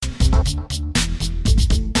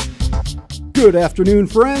Good afternoon,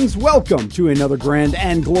 friends. Welcome to another grand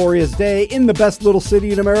and glorious day in the best little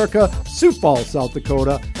city in America, Sioux Falls, South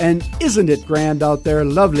Dakota. And isn't it grand out there?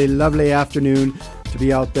 Lovely, lovely afternoon to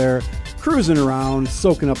be out there cruising around,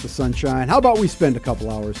 soaking up the sunshine. How about we spend a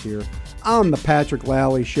couple hours here on the Patrick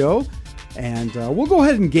Lally Show? And we'll go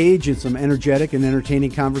ahead and engage in some energetic and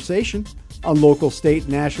entertaining conversation on local, state,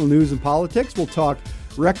 national news and politics. We'll talk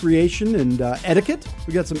recreation and etiquette.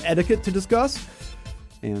 We got some etiquette to discuss.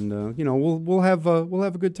 And, we'll have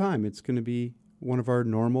a good time. It's going to be one of our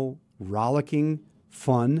normal, rollicking,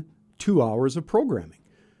 fun 2 hours of programming.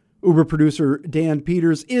 Uber producer Dan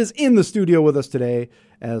Peters is in the studio with us today,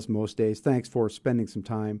 as most days. Thanks for spending some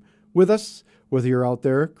time with us, whether you're out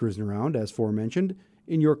there cruising around, as aforementioned,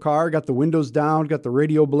 in your car, got the windows down, got the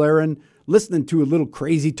radio blaring, listening to a little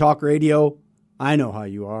crazy talk radio. I know how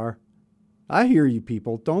you are. I hear you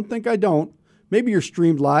people. Don't think I don't. Maybe you're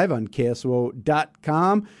streamed live on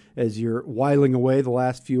KSO.com as you're whiling away the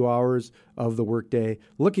last few hours of the workday,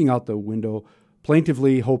 looking out the window,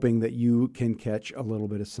 plaintively hoping that you can catch a little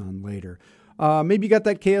bit of sun later. Maybe you got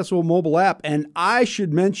that KSO mobile app. And I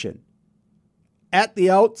should mention at the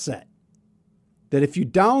outset that if you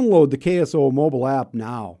download the KSO mobile app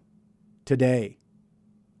now, today,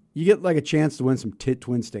 you get like a chance to win some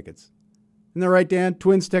Twins tickets. Isn't that right, Dan?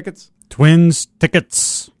 Twins tickets? Twins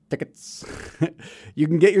tickets. You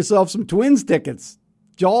can get yourself some Twins tickets.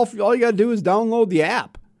 All you got to do is download the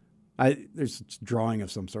app. There's a drawing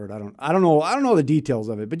of some sort. I don't know the details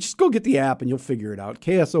of it, but just go get the app and you'll figure it out.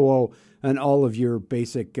 KSOO and all of your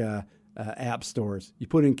basic app stores. You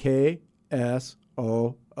put in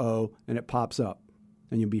KSOO and it pops up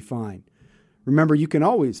and you'll be fine. Remember, you can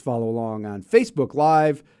always follow along on Facebook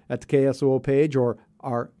Live at the KSOO page or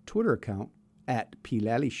our Twitter account at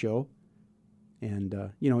P. Show. And,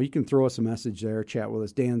 you can throw us a message there, chat with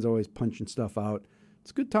us. Dan's always punching stuff out. It's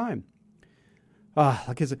a good time.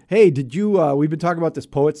 Like I said, hey, did you, we've been talking about this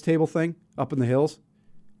Poets Table thing up in the hills.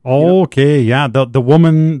 Okay, yeah. The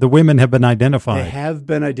women have been identified. They have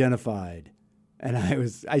been identified. And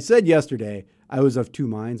I said yesterday, I was of two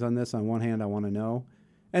minds on this. On one hand, I want to know.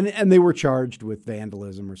 And they were charged with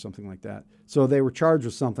vandalism or something like that. So they were charged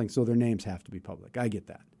with something, so their names have to be public. I get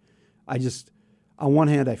that. On one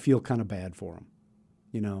hand, I feel kind of bad for them.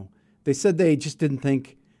 They said they just didn't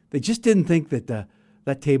think that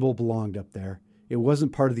that table belonged up there. It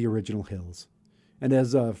wasn't part of the original hills. And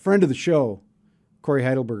as a friend of the show, Corey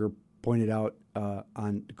Heidelberger pointed out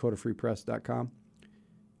on DakotaFreePress.com,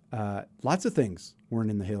 lots of things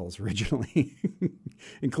weren't in the hills originally,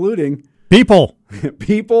 including people,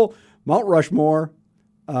 Mount Rushmore,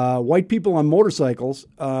 white people on motorcycles.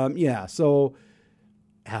 So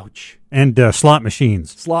ouch. And slot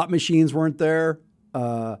machines. Slot machines weren't there.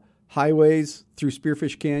 Highways through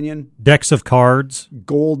Spearfish Canyon. Decks of cards.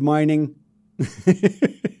 Gold mining.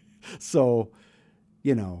 So,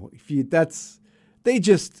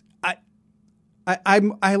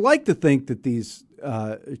 I like to think that these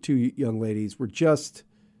two young ladies were just,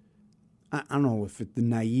 I don't know if the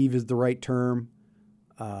naive is the right term.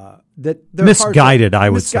 That they're misguided, I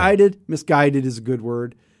would say. Misguided is a good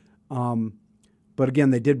word. But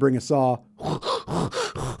again, they did bring a saw.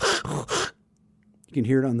 You can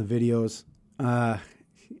hear it on the videos.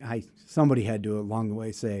 Somebody had to along the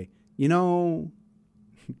way say,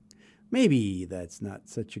 maybe that's not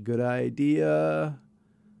such a good idea.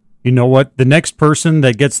 You know what? The next person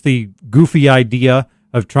that gets the goofy idea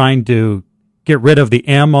of trying to get rid of the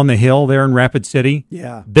M on the hill there in Rapid City,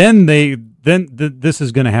 then this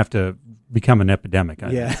is going to have to become an epidemic.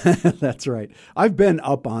 That's right. I've been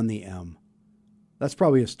up on the M. That's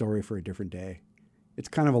probably a story for a different day. It's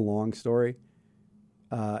kind of a long story,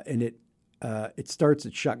 and it starts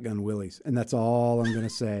at Shotgun Willie's, and that's all I'm going to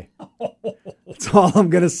say. That's all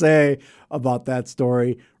I'm going to say about that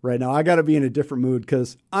story right now. I got to be in a different mood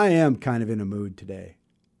because I am kind of in a mood today.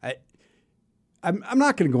 I'm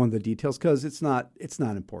not going to go into the details because it's not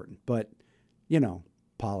important, but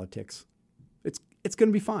politics. It's going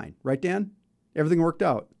to be fine, right, Dan? Everything worked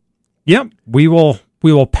out. Yep, we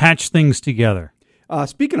will patch things together.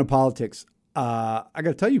 Speaking of politics, I got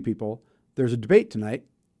to tell you people, there's a debate tonight.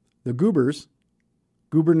 The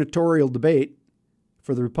gubernatorial debate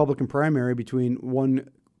for the Republican primary between one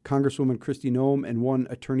Congresswoman Kristi Noem and one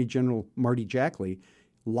Attorney General Marty Jackley,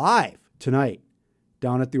 live tonight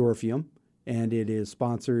down at the Orpheum, and it is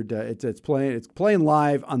sponsored. It's playing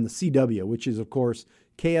live on the CW, which is of course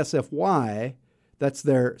KSFY. That's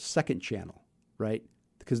their second channel, right?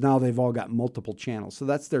 Because now they've all got multiple channels, so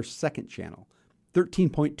that's their second channel.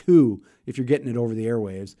 13.2 if you're getting it over the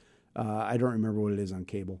airwaves. I don't remember what it is on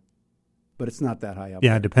cable. but it's not that high up.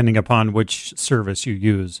 Yeah, depending upon which service you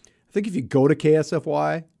use. I think if you go to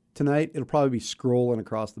KSFY tonight, it'll probably be scrolling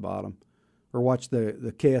across the bottom. Or watch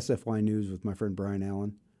the KSFY news with my friend Brian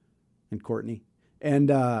Allen and Courtney. And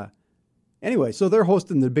anyway, so they're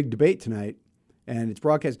hosting the big debate tonight, and it's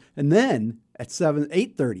broadcast. And then at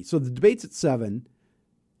 8:30, so the debate's at 7.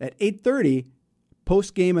 At 8:30,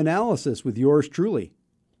 post-game analysis with yours truly.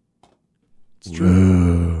 It's true.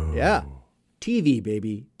 Whoa. Yeah. TV,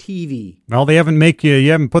 baby. TV. Well, they haven't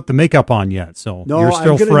you haven't put the makeup on yet, so you're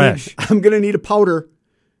still fresh. I'm going to need a powder.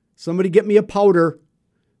 Somebody get me a powder.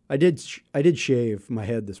 I did shave my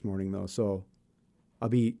head this morning though, so I'll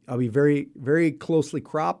be very, very closely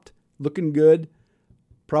cropped, looking good.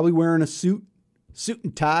 Probably wearing a suit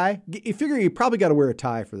and tie. You figure you probably got to wear a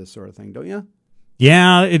tie for this sort of thing, don't you?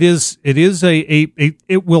 Yeah, it is. It is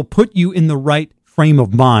it will put you in the right frame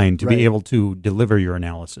of mind to be able to deliver your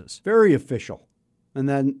analysis. Very official. And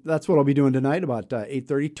then that's what I'll be doing tonight about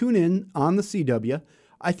 8:30. Tune in on the CW.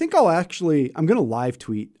 I think I'm going to live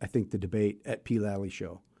tweet, I think, the debate at P. Lally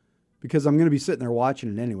Show. Because I'm going to be sitting there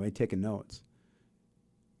watching it anyway, taking notes.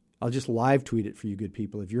 I'll just live tweet it for you good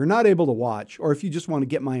people. If you're not able to watch, or if you just want to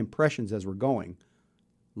get my impressions as we're going,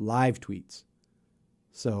 live tweets.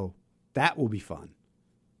 So that will be fun.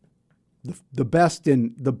 The best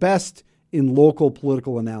in local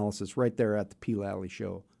political analysis right there at the P. Lally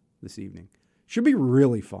Show this evening. Should be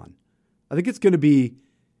really fun. I think it's going to be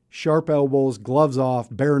sharp elbows, gloves off,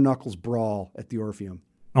 bare knuckles brawl at the Orpheum.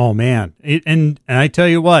 Oh, man. And I tell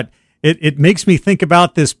you what, it makes me think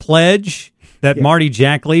about this pledge that Marty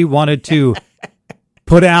Jackley wanted to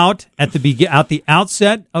put out at the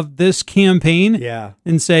outset of this campaign,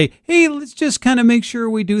 and say, hey, let's just kind of make sure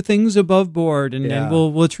we do things above board, and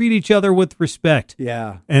we'll treat each other with respect.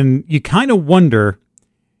 Yeah. And you kind of wonder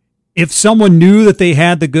if someone knew that they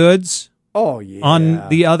had the goods on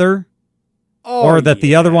the other, or that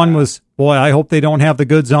the other one was, boy, I hope they don't have the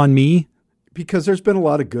goods on me. Because there's been a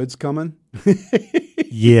lot of goods coming.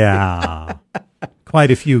 Yeah.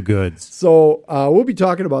 Quite a few goods. So we'll be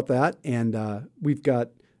talking about that, and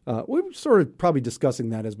we're sort of probably discussing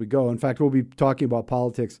that as we go. In fact, we'll be talking about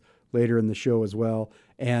politics later in the show as well.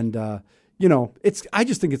 And, I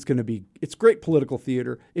just think it's great political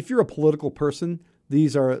theater. If you're a political person,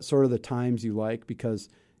 these are sort of the times you like, because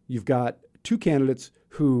you've got two candidates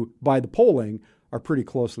who, by the polling, are pretty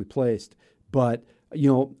closely placed. But,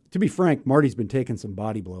 to be frank, Marty's been taking some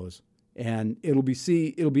body blows, and it'll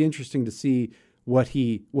be interesting to see what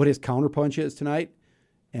his counterpunch is tonight,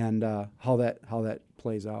 and how that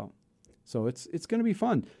plays out. So it's going to be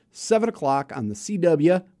fun. 7:00 on the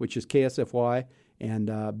CW, which is KSFY,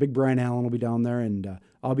 and Big Brian Allen will be down there, and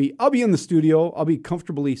I'll be in the studio. I'll be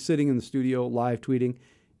comfortably sitting in the studio, live tweeting,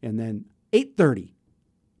 and then 8:30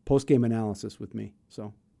 post game analysis with me.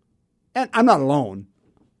 So, and I'm not alone,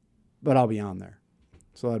 but I'll be on there.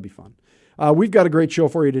 So that'll be fun. We've got a great show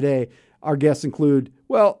for you today. Our guests include,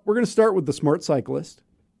 we're going to start with the Smart Cyclist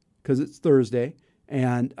because it's Thursday.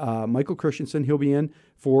 And Michael Christensen, he'll be in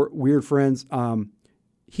for Weird Friends.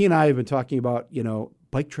 He and I have been talking about,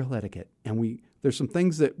 bike trail etiquette. And there's some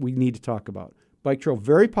things that we need to talk about. Bike trail,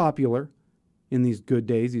 very popular in these good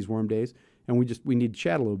days, these warm days. And we need to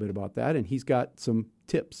chat a little bit about that. And he's got some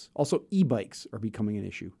tips. Also, e-bikes are becoming an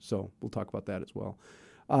issue. So we'll talk about that as well.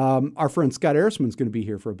 Our friend Scott Ehresman's going to be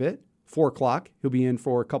here for a bit. 4:00. He'll be in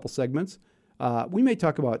for a couple segments. We may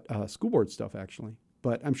talk about school board stuff, actually.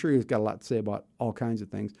 But I'm sure he's got a lot to say about all kinds of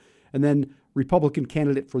things. And then Republican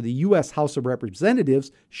candidate for the U.S. House of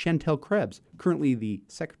Representatives, Chantel Krebs, currently the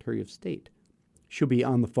Secretary of State. She'll be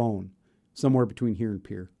on the phone somewhere between here and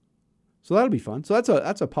Pier. So that'll be fun. So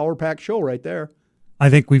that's a power-packed show right there. I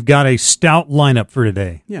think we've got a stout lineup for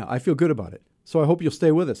today. Yeah, I feel good about it. So I hope you'll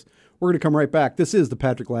stay with us. We're going to come right back. This is the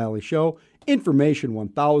Patrick Lally Show, Information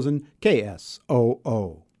 1000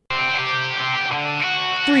 KSOO.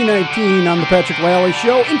 3:19 on the Patrick Lally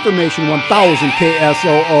Show, Information 1000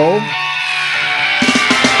 KSOO.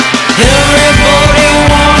 Everybody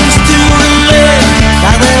wants to live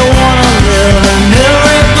how they want to live, and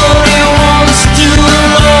everybody wants to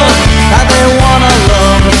love how they want to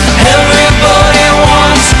love. Everybody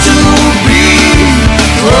wants to be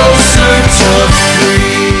closer to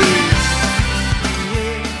free.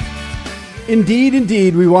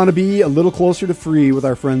 Indeed, we want to be a little closer to free with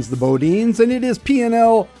our friends the Bodines, and it is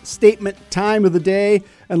P&L statement time of the day,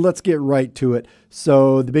 and let's get right to it.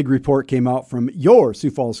 So the big report came out from your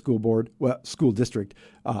Sioux Falls school district.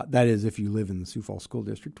 That is, if you live in the Sioux Falls School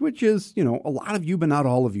District, which is, a lot of you, but not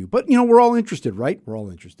all of you. But, we're all interested, right? We're all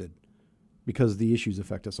interested because the issues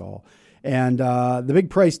affect us all. And the big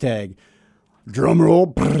price tag, drum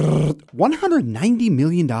roll, $190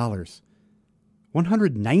 million.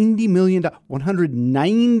 $190 million.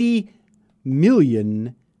 $190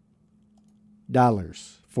 million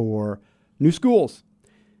for new schools.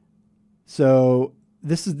 So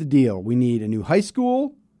this is the deal. We need a new high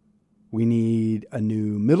school. We need a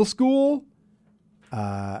new middle school.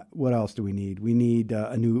 What else do we need? We need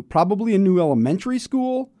probably a new elementary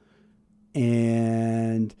school,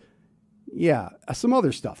 and some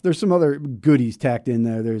other stuff. There's some other goodies tacked in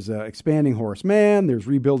there. There's expanding Horace Mann. There's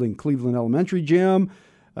rebuilding Cleveland Elementary Gym,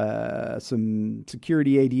 some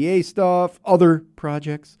security ADA stuff, other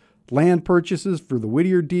projects, land purchases for the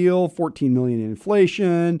Whittier deal, $14 million in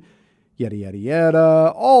inflation, yada, yada,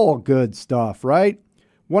 yada. All good stuff, right?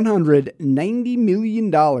 $190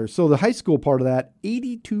 million. So the high school part of that,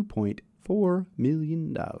 $82.4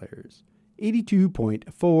 million.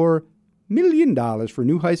 $82.4 million for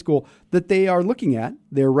new high school that they are looking at.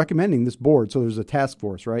 They're recommending this board. So there's a task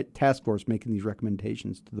force, right? Task force making these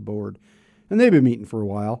recommendations to the board. And they've been meeting for a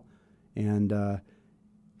while. And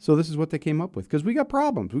so this is what they came up with. Because we got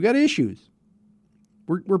problems. We got issues.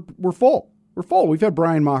 We're full. We're full. We've had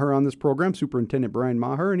Brian Maher on this program, Superintendent Brian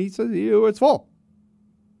Maher, and he says, it's full.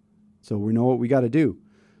 So we know what we got to do.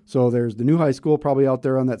 So there's the new high school probably out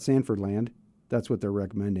there on that Sanford land. That's what they're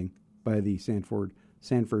recommending by the Sanford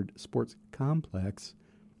Sports Complex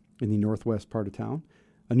in the northwest part of town.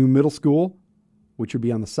 A new middle school, which would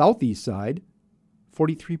be on the southeast side,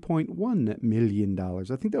 $43.1 million. I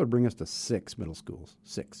think that would bring us to 6 middle schools.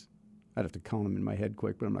 6. I'd have to count them in my head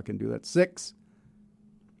quick, but I'm not going to do that. 6.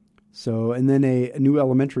 So, and then a new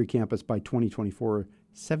elementary campus by 2024,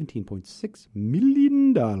 $17.6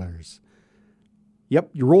 million. Yep,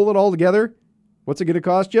 you roll it all together. What's it going to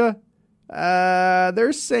cost you?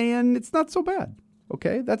 They're saying it's not so bad.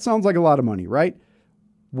 Okay, that sounds like a lot of money, right?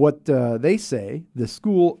 What they say, the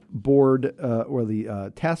school board or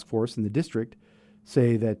the task force in the district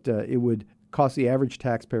say that it would cost the average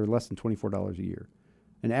taxpayer less than $24 a year.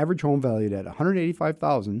 An average home valued at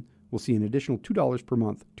 $185,000 will see an additional $2 per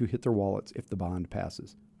month to hit their wallets if the bond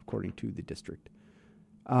passes, according to the district.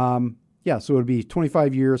 So it would be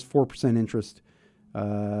 25 years, 4% interest.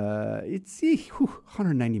 It's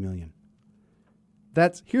 $190 million.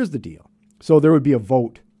 Here's the deal. So there would be a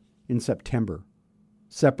vote in September,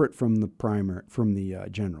 separate from the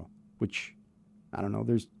general, which I don't know.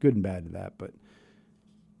 There's good and bad to that, but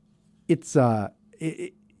it's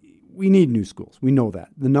we need new schools. We know that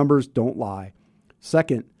the numbers don't lie.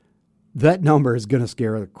 Second, that number is going to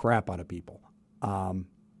scare the crap out of people.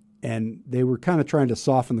 And they were kind of trying to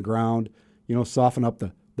soften the ground, soften up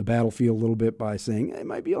the battlefield a little bit by saying it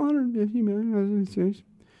might be $150 million.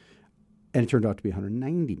 And it turned out to be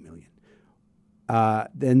 $190 million.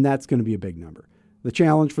 Then that's going to be a big number. The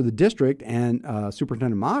challenge for the district and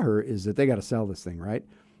Superintendent Maher is that they got to sell this thing, right?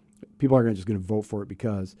 People are just going to vote for it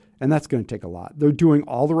and that's going to take a lot. They're doing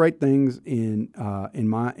all the right things in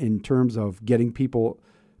terms of getting people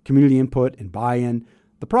community input and buy-in.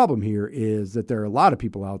 The problem here is that there are a lot of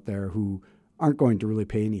people out there who aren't going to really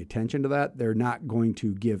pay any attention to that. They're not going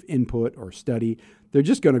to give input or study. They're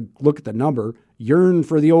just going to look at the number, yearn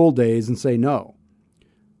for the old days, and say no.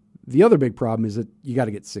 The other big problem is that you got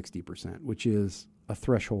to get 60%, which is a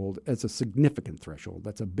threshold. It's a significant threshold.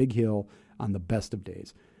 That's a big hill on the best of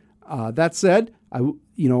days. That said,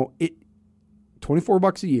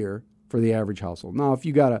 $24 a year for the average household. Now, if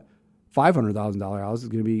you got a $500,000 house,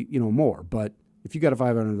 it's going to be more. But if you got a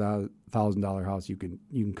 $500,000 house, you can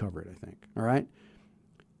cover it. I think. All right.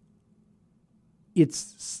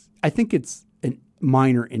 I think it's a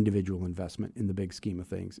minor individual investment in the big scheme of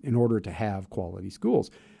things in order to have quality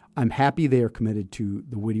schools. I'm happy they are committed to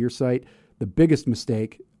the Whittier site. The biggest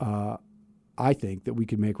mistake I think that we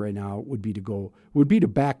could make right now would be to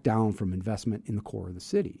back down from investment in the core of the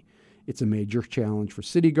city. It's a major challenge for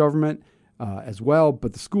city government as well,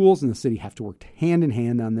 but the schools and the city have to work hand in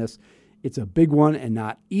hand on this. It's a big one and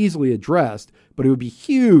not easily addressed, but it would be a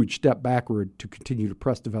huge step backward to continue to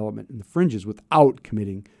press development in the fringes without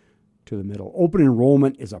committing to the middle. Open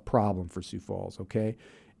enrollment is a problem for Sioux Falls, okay?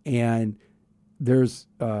 And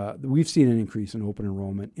we've seen an increase in open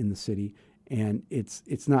enrollment in the city, and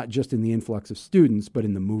it's not just in the influx of students, but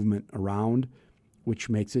in the movement around, which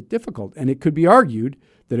makes it difficult. And it could be argued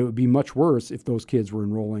that it would be much worse if those kids were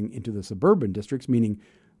enrolling into the suburban districts, meaning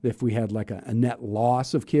if we had like a net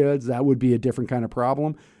loss of kids, that would be a different kind of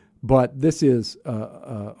problem. But this is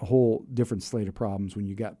a whole different slate of problems when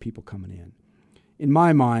you got people coming in. In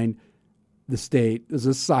my mind, the state, as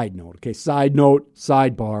a side note, okay,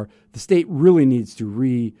 sidebar, the state really needs to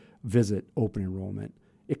revisit open enrollment.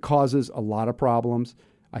 It causes a lot of problems.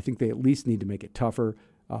 I think they at least need to make it tougher.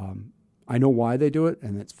 I know why they do it,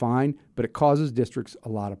 and it's fine, but it causes districts a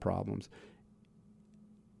lot of problems.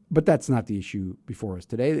 But that's not the issue before us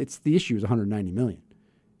today. The issue is $190 million.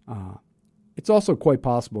 It's also quite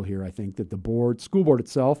possible here, I think, that the school board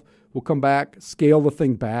itself will come back, scale the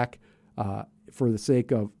thing back for the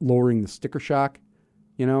sake of lowering the sticker shock,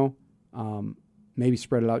 maybe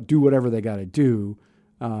spread it out, do whatever they got to do.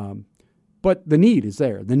 But the need is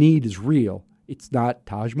there. The need is real. It's not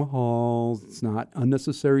Taj Mahals. It's not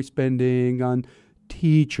unnecessary spending on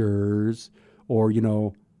teachers or,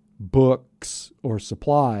 books or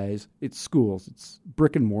supplies. It's schools. It's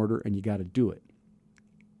brick and mortar, and you got to do it.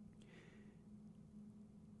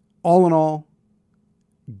 All in all,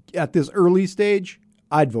 at this early stage,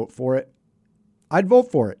 I'd vote for it.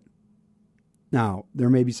 Now, there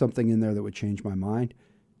may be something in there that would change my mind,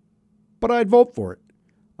 but I'd vote for it.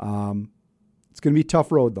 It's going to be a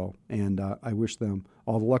tough road, though, and I wish them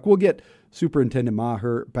all the luck. We'll get Superintendent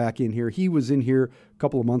Maher back in here. He was in here a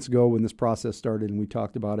couple of months ago when this process started, and we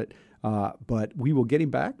talked about it. But we will get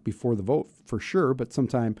him back before the vote for sure, but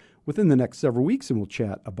sometime within the next several weeks, and we'll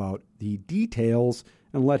chat about the details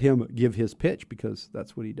and let him give his pitch, because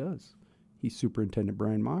that's what he does. He's Superintendent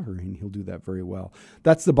Brian Maher, and he'll do that very well.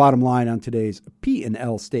 That's the bottom line on today's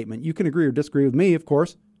P&L statement. You can agree or disagree with me, of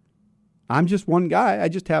course. I'm just one guy. I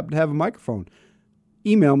just happen to have a microphone.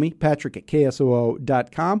 Email me,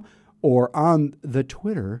 patrick@ksoo.com, or on the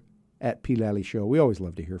Twitter @PLally Show. We always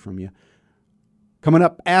love to hear from you. Coming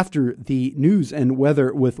up after the news and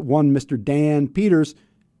weather with one Mr. Dan Peters,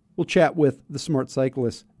 we'll chat with the smart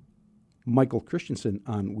cyclist Michael Christensen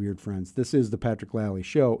on Weird Friends. This is the Patrick Lally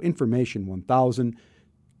Show, Information 1000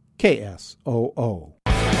 KSOO.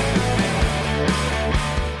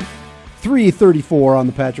 3:34 on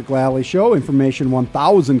the Patrick Lally Show, Information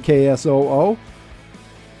 1000 KSOO.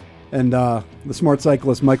 And the smart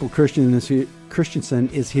cyclist Michael Christensen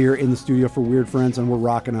is here in the studio for Weird Friends, and we're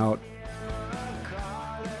rocking out.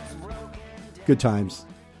 Good times.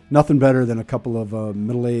 Nothing better than a couple of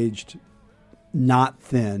middle-aged, not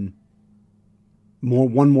thin,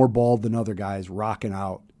 one more bald than other guys rocking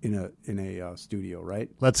out in a studio, right?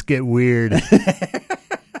 Let's get weird.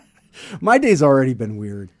 My day's already been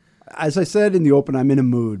weird. As I said in the open, I'm in a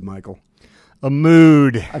mood, Michael. A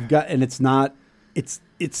mood.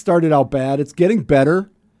 It started out bad. It's getting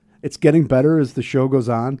better. It's getting better as the show goes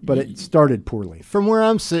on, but it started poorly. From where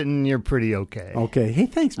I'm sitting, you're pretty okay. Okay. Hey,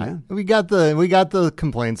 thanks, man. We got the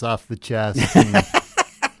complaints off the chest.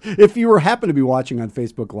 If you happen to be watching on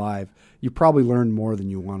Facebook Live, you probably learned more than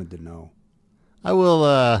you wanted to know. I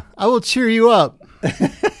will cheer you up.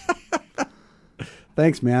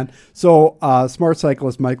 Thanks, man. So, smart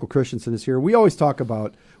cyclist Michael Christensen is here. We always talk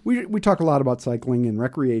about we talk a lot about cycling and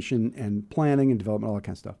recreation and planning and development, all that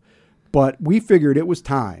kind of stuff. But we figured it was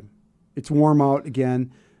time. It's warm out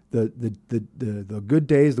again. The good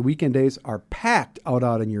days, the weekend days are packed out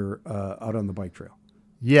on the bike trail.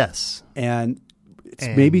 Yes, and it's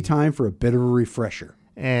maybe time for a bit of a refresher.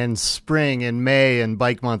 And spring and May and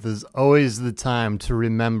Bike Month is always the time to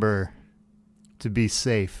remember to be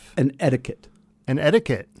safe. And etiquette.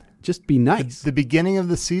 Just be nice. The beginning of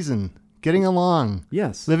the season, getting along.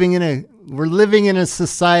 Yes. We're living in a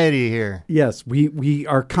society here. Yes, we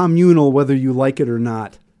are communal whether you like it or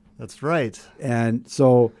not. That's right. And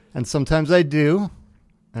sometimes I do,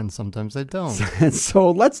 and sometimes I don't. And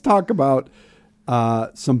so let's talk about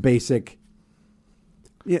some basic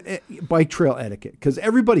bike trail etiquette, because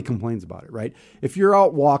everybody complains about it, right? If you're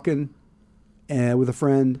out walking with a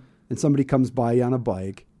friend and somebody comes by you on a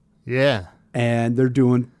bike, yeah, and they're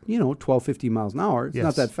doing 12, 15 miles an hour, it's yes.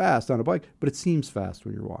 not that fast on a bike, but it seems fast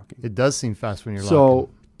when you're walking. It does seem fast when you're walking. So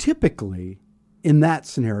typically in that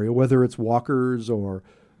scenario, whether it's walkers or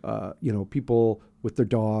people with their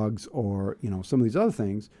dogs or some of these other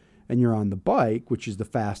things, and you're on the bike, which is the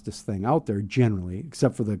fastest thing out there generally,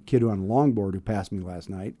 except for the kid on a longboard who passed me last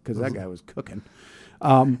night, because that guy was cooking.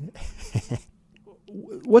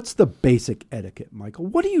 What's the basic etiquette, Michael?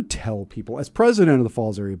 What do you tell people as president of the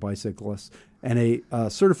Falls Area Bicyclists and a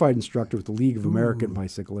certified instructor with the League of American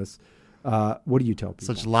Bicyclists? What do you tell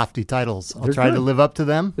people? Such lofty titles. I'll They're try good. to live up to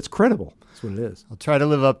them. It's credible. That's what it is. I'll try to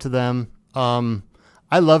live up to them.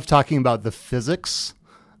 I love talking about the physics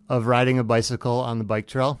of riding a bicycle on the bike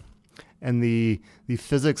trail and the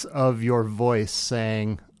physics of your voice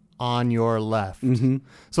saying on your left. Mm-hmm.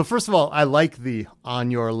 So first of all, I like the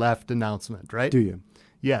on your left announcement, right? Do you?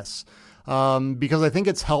 Yes. Because I think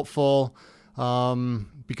it's helpful.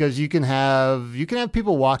 Because you can have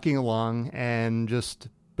people walking along and just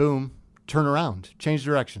boom, turn around, change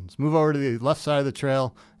directions, move over to the left side of the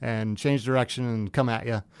trail and change direction and come at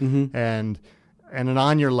you. Mm-hmm. And an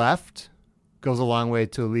on your left goes a long way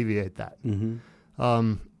to alleviate that. Mm-hmm.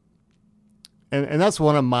 And that's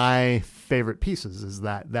one of my favorite pieces is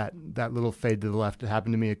that little fade to the left. It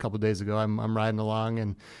happened to me a couple of days ago. I'm riding along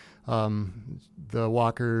and the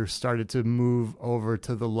walker started to move over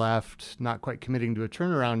to the left, not quite committing to a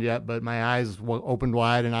turnaround yet, but my eyes opened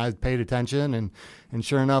wide and I paid attention. And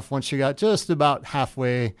sure enough, once she got just about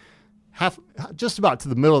just about to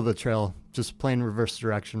the middle of the trail, just plain reverse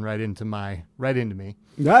direction right into me.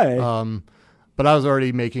 Right. But I was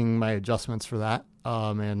already making my adjustments for that.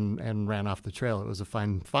 And ran off the trail. It was a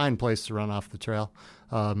fine place to run off the trail.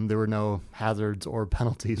 There were no hazards or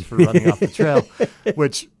penalties for running off the trail,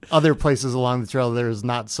 which other places along the trail there's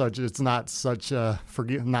not such. It's not such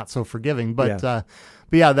not so forgiving. But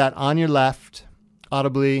yeah, that on your left,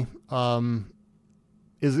 audibly,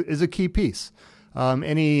 is a key piece.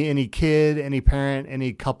 Any kid, any parent,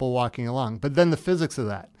 any couple walking along. But then the physics of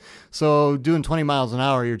that. So doing 20 miles an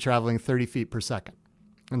hour, you're traveling 30 feet per second.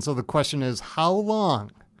 And so the question is, how long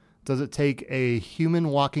does it take a human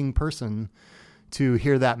walking person to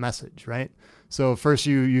hear that message, right? So first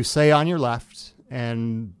you say on your left,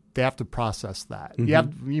 and they have to process that.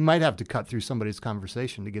 Mm-hmm. You might have to cut through somebody's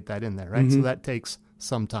conversation to get that in there, right? Mm-hmm. So that takes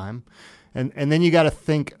some time. And then you got to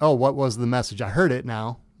think, oh, what was the message? I heard it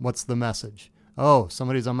now. What's the message? Oh,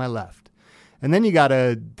 somebody's on my left. And then you got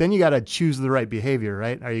to choose the right behavior,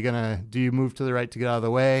 right? Do you move to the right to get out of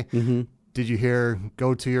the way? Mm-hmm. Did you hear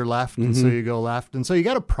go to your left? And so you go left. And so you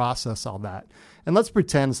got to process all that. And let's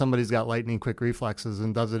pretend somebody's got lightning quick reflexes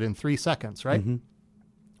and does it in 3 seconds, right? Mm-hmm.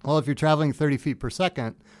 Well, if you're traveling 30 feet per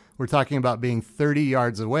second, we're talking about being 30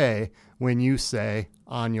 yards away when you say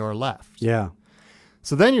on your left. Yeah.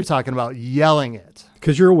 So then you're talking about yelling it.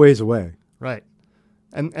 Because you're a ways away. Right.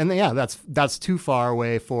 And yeah, that's too far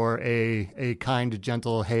away for a kind,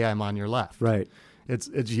 gentle, hey, I'm on your left. Right. It's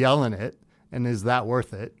yelling it. And is that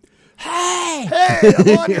worth it? Hey,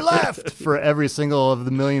 I'm on your left for every single of the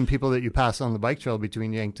million people that you pass on the bike trail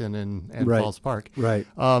between Yankton and right. Falls Park. Right.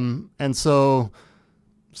 And so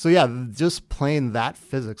yeah, just playing that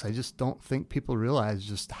physics, I just don't think people realize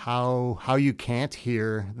just how you can't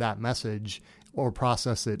hear that message or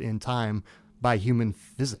process it in time by human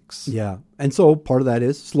physics. Yeah. And so part of that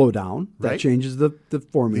is slow down. That right. changes the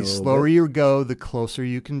formula. The slower you go, the closer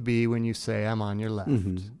you can be when you say I'm on your left.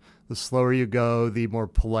 Mm-hmm. The slower you go, the more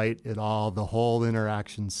polite the whole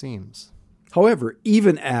interaction seems. However,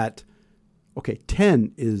 even at,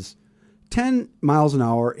 10 miles an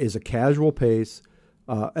hour is a casual pace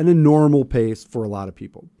and a normal pace for a lot of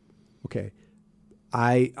people. Okay.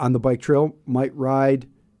 I, on the bike trail, might ride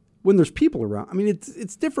when there's people around. I mean,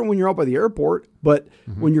 it's different when you're out by the airport, but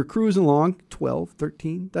when you're cruising along, 12,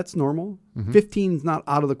 13, that's normal. 15 is not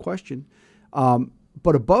out of the question.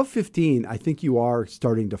 But above 15, I think you are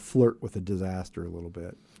starting to flirt with a disaster a little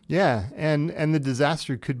bit. Yeah, and the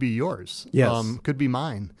disaster could be yours. Yes. Could be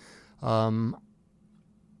mine. On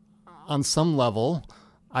some level,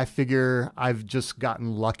 I figure I've just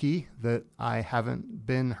gotten lucky that I haven't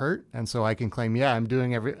been hurt, and so I can claim, yeah, I'm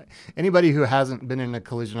doing anybody who hasn't been in a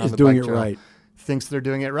collision on the bike trail right. thinks they're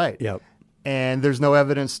doing it right. Yep. And there's no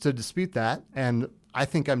evidence to dispute that, and I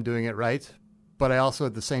think I'm doing it right, but I also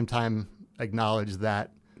at the same time acknowledge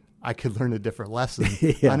that I could learn a different lesson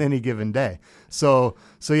on any given day. So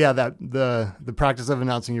yeah, that the practice of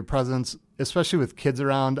announcing your presence, especially with kids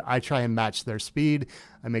around, I try and match their speed.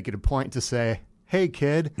 I make it a point to say, hey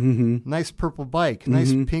kid, nice purple bike,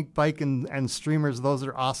 nice pink bike and streamers. Those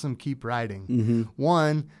are awesome. Keep riding.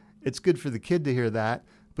 One, it's good for the kid to hear that.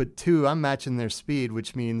 But two, I'm matching their speed,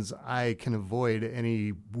 which means I can avoid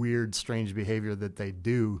any weird, strange behavior that they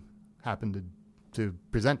do happen to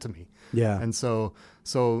present to me. Yeah. And so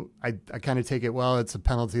I kind of take it, well, it's a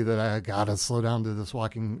penalty that I got to slow down to this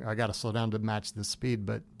walking. I got to slow down to match this speed.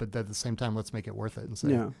 But at the same time, let's make it worth it and say,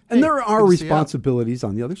 yeah. Hey, and there are responsibilities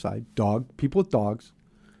on the other side. People with dogs,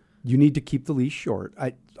 you need to keep the leash short.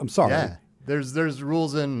 I'm sorry. Yeah. There's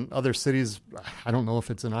rules in other cities. I don't know if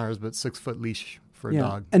it's in ours, but 6-foot leash for a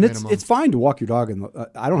dog. And minimum. it's fine to walk your dog.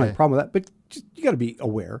 I don't have a problem with that, but you got to be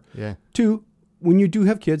aware. Yeah. Two, when you do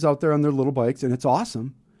have kids out there on their little bikes, and it's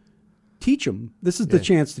awesome, teach them. This is the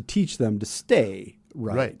chance to teach them to stay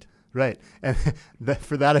right. Right. And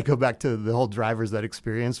for that, I go back to the whole driver's ed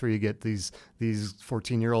experience where you get these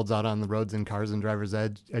 14-year-olds out on the roads in cars and driver's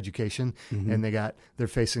ed education. And they're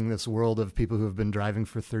facing this world of people who have been driving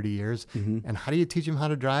for 30 years. And how do you teach them how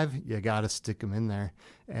to drive? You got to stick them in there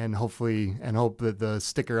and hope that the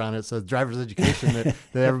sticker on it says driver's education, that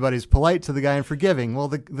everybody's polite to the guy and forgiving. Well,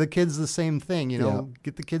 the kid's the same thing,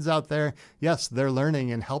 get the kids out there. Yes, they're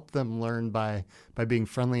learning, and help them learn by being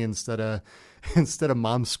friendly instead of instead of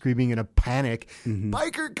mom screaming in a panic,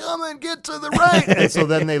 biker coming, get to the right. And so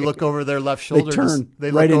then they look over their left shoulder.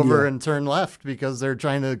 They right look into over you. and turn left because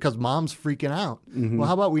because mom's freaking out. Well,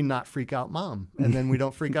 how about we not freak out mom? And then we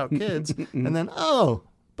don't freak out kids. And then,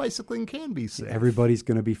 bicycling can be safe. Everybody's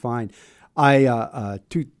going to be fine.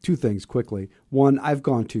 Two things quickly. One, I've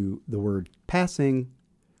gone to the word passing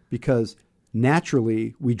because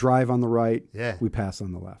naturally we drive on the right, we pass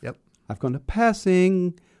on the left. Yep. I've gone to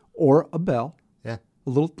passing or a bell, Yeah. a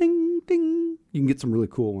little ding, ding. You can get some really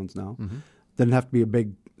cool ones now. Doesn't have to be a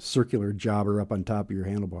big circular jobber up on top of your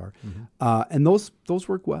handlebar. And those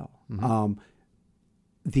work well.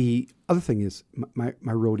 The other thing is my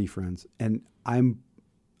roadie friends, and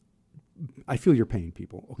I feel your pain,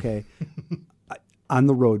 people, okay? On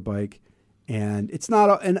the road bike, and it's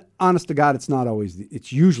not, and honest to God,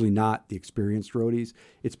 it's usually not the experienced roadies.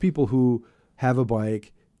 It's people who have a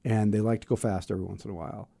bike and they like to go fast every once in a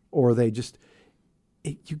while, or they just,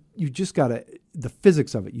 you just gotta, the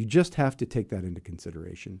physics of it, you just have to take that into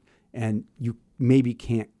consideration, and you maybe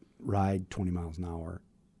can't ride 20 miles an hour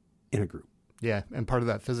in a group. Yeah, and part of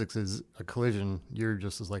that physics is a collision. I'm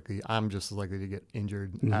just as likely to get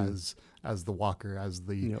injured as the walker, as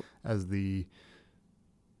the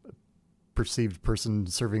perceived person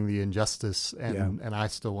serving the injustice, and I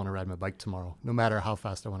still want to ride my bike tomorrow. No matter how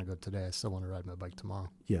fast I want to go today, I still want to ride my bike tomorrow.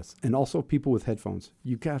 Yes, and also people with headphones.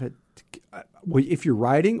 You got to, if you're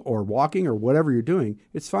riding or walking or whatever you're doing,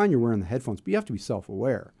 it's fine you're wearing the headphones, but you have to be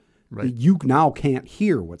self-aware. Right. You now can't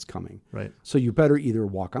hear what's coming. Right. So you better either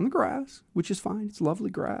walk on the grass, which is fine. It's lovely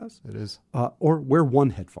grass. It is. Or wear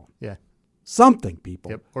one headphone. Yeah. Something,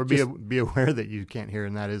 people. Yep. Or be aware that you can't hear,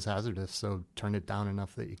 and that is hazardous. So turn it down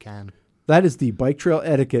enough that you can. That is the bike trail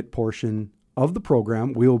etiquette portion of the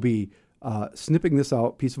program. We will be snipping this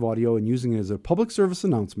out, piece of audio, and using it as a public service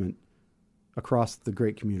announcement across the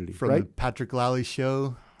great community. From the Patrick Lally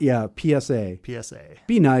Show. Yeah, PSA. PSA.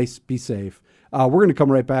 Be nice, be safe. We're going to come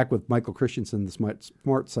right back with Michael Christensen, the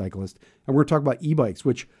smart cyclist, and we're going to talk about e-bikes,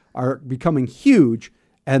 which are becoming huge,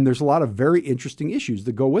 and there's a lot of very interesting issues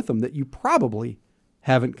that go with them that you probably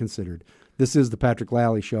haven't considered. This is the Patrick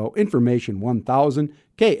Lally Show, Information 1000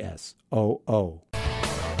 KSOO.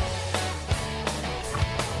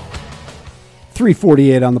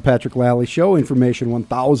 348 on the Patrick Lally Show, Information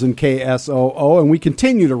 1000 KSOO, and we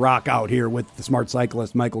continue to rock out here with the smart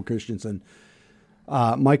cyclist, Michael Christensen.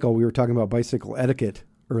 Michael, we were talking about bicycle etiquette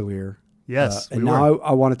earlier. Yes. And now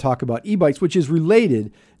I want to talk about e-bikes, which is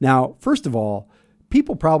related. Now, first of all,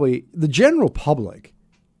 people probably, the general public,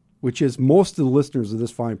 which is most of the listeners of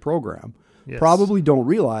this fine program, probably don't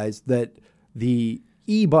realize that the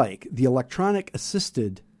e-bike, the electronic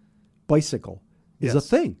assisted bicycle, is a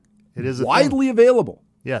thing. It is widely available.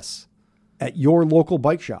 Yes. At your local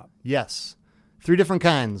bike shop. Yes. 3 different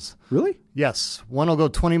kinds. Really? Yes. One will go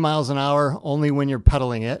 20 miles an hour only when you're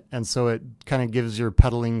pedaling it. And so it kind of gives your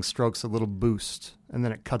pedaling strokes a little boost. And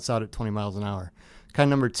then it cuts out at 20 miles an hour. Kind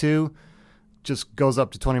number 2 just goes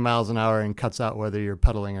up to 20 miles an hour and cuts out whether you're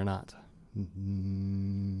pedaling or not.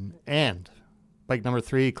 And bike number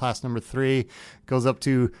 3, class number 3, goes up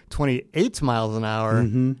to 28 miles an hour.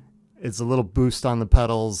 It's a little boost on the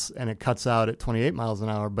pedals and it cuts out at 28 miles an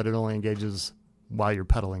hour, but it only engages while you're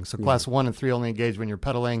pedaling. So class 1 and 3 only engage when you're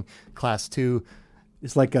pedaling. Class 2,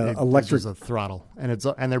 it's like a electric a throttle,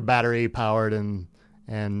 and they're battery powered, and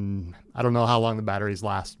I don't know how long the batteries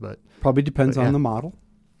last, but probably depends on the model,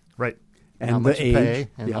 right? And how much the you age,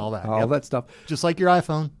 pay and all that stuff. Just like your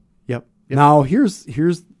iPhone. Yep. Now here's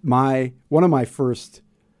one of my first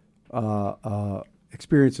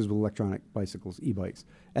experiences with electronic bicycles, e-bikes,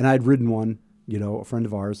 and I'd ridden one. You know, a friend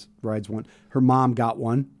of ours rides one. Her mom got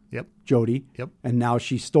one. Yep. Jody. Yep. And now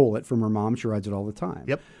she stole it from her mom. She rides it all the time.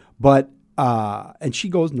 Yep. But and she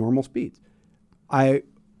goes normal speeds.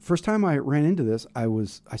 First time I ran into this, I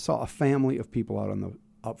saw a family of people out on the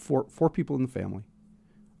four people in the family,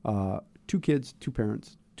 2 kids, 2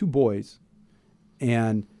 parents, 2 boys,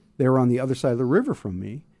 and they were on the other side of the river from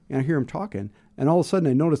me. And I hear them talking, and all of a sudden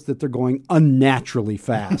I noticed that they're going unnaturally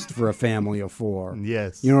fast for a family of 4.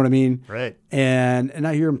 Yes. You know what I mean? Right. And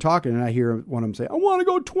I hear them talking, and I hear one of them say, I want to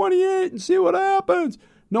go 28 and see what happens.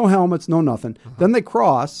 No helmets, no nothing. Then they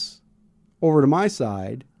cross over to my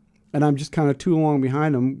side, and I'm just kind of too long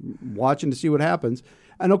behind them watching to see what happens.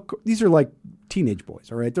 And these are like teenage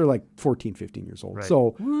boys, all right? They're like 14, 15 years old. Right.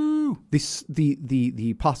 So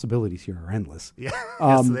the possibilities here are endless. Yeah.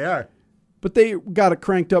 Yes, they are. But they got it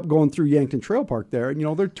cranked up going through Yankton Trail Park there.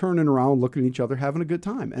 And, they're turning around, looking at each other, having a good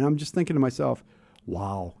time. And I'm just thinking to myself,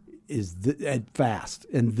 wow, is this fast?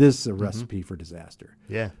 And this is a recipe for disaster.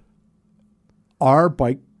 Yeah. Are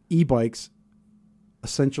e-bikes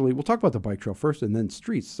essentially, we'll talk about the bike trail first and then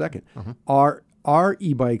streets second. Are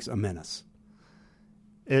e-bikes a menace?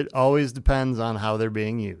 It always depends on how they're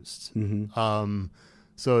being used.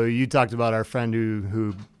 So you talked about our friend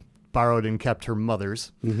who borrowed and kept her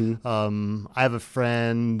mother's. I have a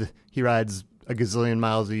friend, he rides a gazillion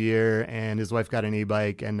miles a year, and his wife got an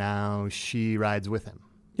e-bike, and now she rides with him.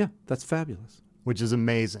 Yeah, that's fabulous. Which is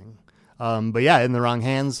amazing. But yeah, in the wrong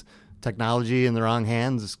hands, technology in the wrong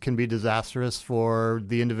hands can be disastrous for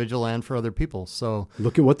the individual and for other people. So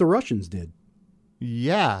look at what the Russians did.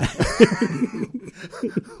 Yeah.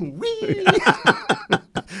 Whee!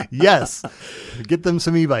 Yes. Get them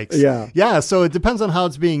some e-bikes. Yeah. Yeah. So it depends on how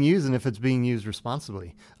it's being used and if it's being used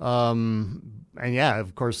responsibly. And yeah,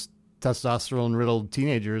 of course, testosterone riddled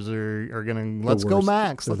teenagers are going to let's go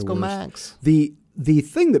max. Let's go max. The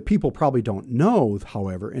thing that people probably don't know,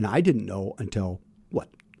 however, and I didn't know until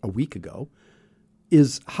a week ago,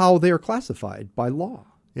 is how they are classified by law.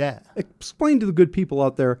 Yeah. Explain to the good people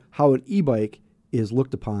out there how an e-bike is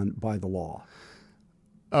looked upon by the law.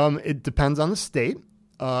 It depends on the state.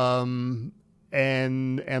 And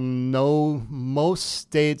no, most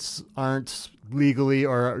states aren't legally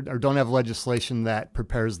or don't have legislation that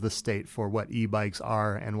prepares the state for what e-bikes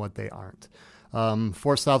are and what they aren't.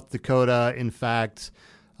 For South Dakota, in fact,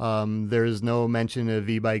 there is no mention of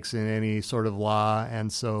e-bikes in any sort of law.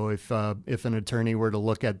 And so if an attorney were to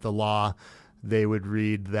look at the law, they would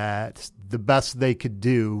read that the best they could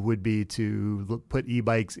do would be to put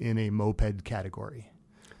e-bikes in a moped category.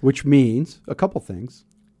 Which means a couple things.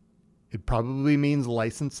 It probably means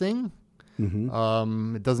licensing.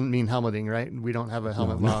 It doesn't mean helmeting, right? We don't have a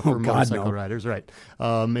helmet law for motorcycle riders, right?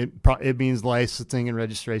 It means licensing and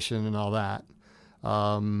registration and all that,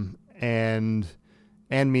 and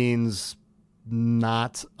means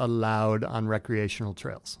not allowed on recreational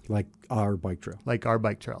trails, like our bike trail,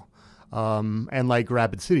 and like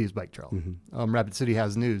Rapid City's bike trail. Rapid City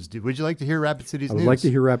has news. Would you like to hear Rapid City's news? I would like to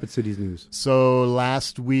hear Rapid City's news. So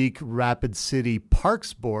last week, Rapid City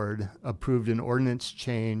Parks Board approved an ordinance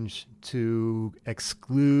change to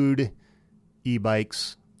exclude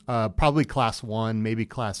e-bikes, probably Class 1, maybe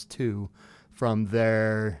Class 2, from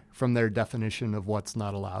their definition of what's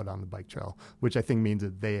not allowed on the bike trail, which I think means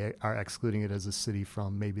that they are excluding it as a city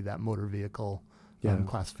from maybe that motor vehicle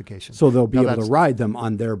classification. So they'll be able to ride them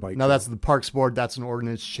on their bike. Now that's the Parks Board. That's an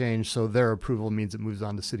ordinance change. So their approval means it moves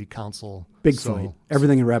on to City Council. Big fight.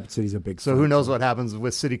 Everything in Rapid City is a big fight. So who knows what happens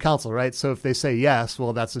with City Council, right? So if they say yes,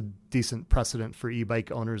 well, that's a decent precedent for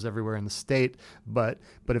e-bike owners everywhere in the state. But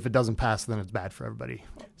if it doesn't pass, then it's bad for everybody.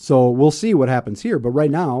 So we'll see what happens here. But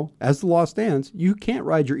right now, as the law stands, you can't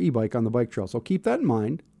ride your e-bike on the bike trail. So keep that in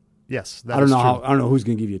mind. Yes, I don't know who's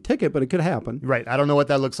going to give you a ticket, but it could happen. Right. I don't know what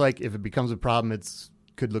that looks like. If it becomes a problem,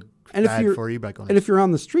 could look bad for e-bike owners. And if you're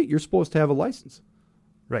on the street, you're supposed to have a license.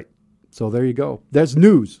 Right. So there you go. That's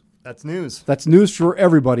news. That's news. That's news for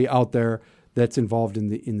everybody out there that's involved in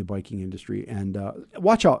the biking industry. And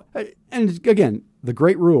watch out. And again, the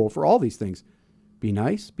great rule for all these things: be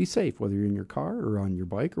nice, be safe, whether you're in your car or on your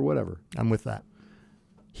bike or whatever. I'm with that.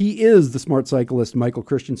 He is the smart cyclist, Michael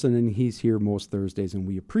Christensen, and he's here most Thursdays, and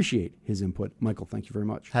we appreciate his input. Michael, thank you very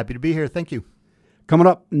much. Happy to be here. Thank you. Coming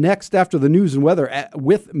up next after the news and weather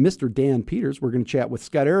with Mr. Dan Peters, we're going to chat with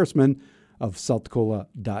Scott Arisman of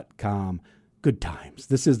SouthDakota.com. Good times.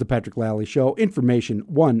 This is the Patrick Lally Show. Information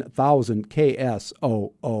 1000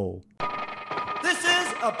 KSOO. This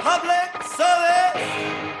is a public service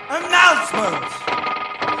announcement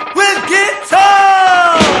with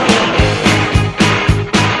guitar.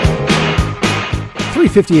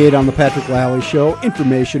 3:58 on the Patrick Lally Show.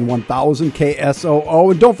 Information 1000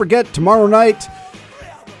 KSOO. And don't forget, tomorrow night,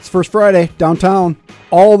 it's First Friday, downtown.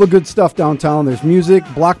 All the good stuff downtown. There's music,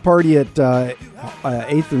 block party at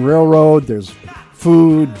 8th and Railroad. There's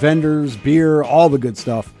food, vendors, beer, all the good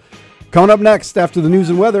stuff. Coming up next after the news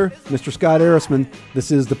and weather, Mr. Scott Arisman. This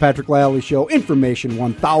is the Patrick Lally Show. Information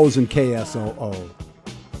 1000 KSOO.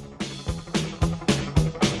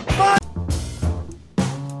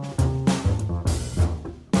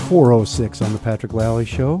 .406 on the Patrick Lally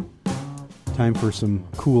Show. Time for some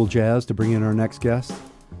cool jazz to bring in our next guest.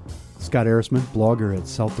 Scott Arisman, blogger at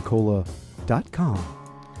SouthDakota.com.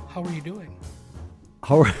 How are you doing?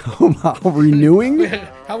 How renewing?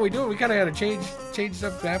 How are we doing? We kind of had to change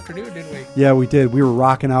up the afternoon, didn't we? Yeah, we did. We were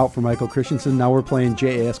rocking out for Michael Christensen. Now we're playing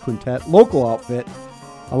JAS Quintet, local outfit.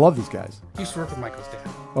 I love these guys. Used to work with Michael's dad.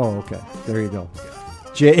 Oh, okay. There you go.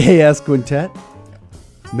 JAS Quintet.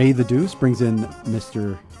 May the Deuce brings in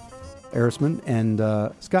Mr. Arisman. And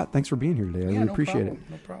Scott, thanks for being here today. I really appreciate it.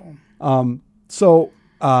 No problem. So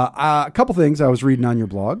a couple things I was reading on your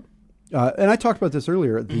blog. And I talked about this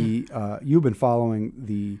earlier. You've been following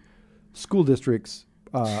the school district's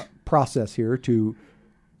process here to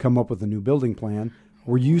come up with a new building plan.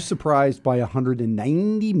 Were you surprised by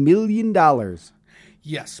 $190 million?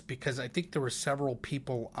 Yes, because I think there were several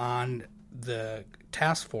people on the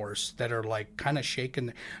task force that are like kind of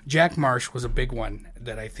shaking. Jack Marsh was a big one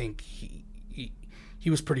that I think he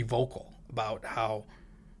was pretty vocal about how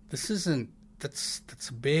this isn't, that's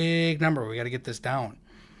a big number. We got to get this down.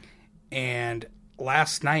 And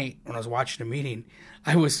last night when I was watching the meeting,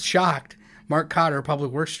 I was shocked. Mark Cotter,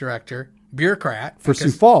 Public Works Director, bureaucrat. For Sioux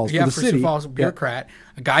Falls, yeah, for the for city. Sioux Falls, bureaucrat.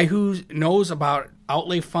 A guy who knows about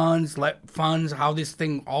outlay funds, how this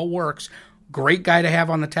thing all works. Great guy to have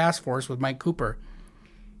on the task force with Mike Cooper.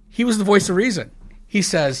 He was the voice of reason. He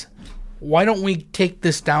says, why don't we take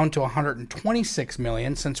this down to $126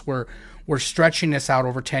 million since we're stretching this out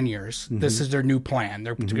over 10 years. Mm-hmm. This is their new plan.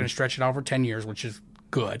 They're going to stretch it out over 10 years, which is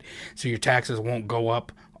good. So your taxes won't go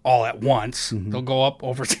up all at once. Mm-hmm. They'll go up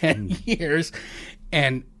over 10 years.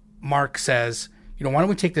 And Mark says, why don't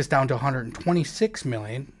we take this down to $126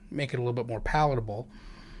 million, make it a little bit more palatable,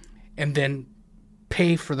 and then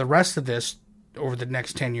pay for the rest of this over the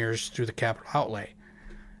next 10 years through the capital outlay.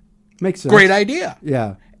 Makes sense. Great idea.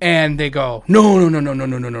 Yeah. And they go, no,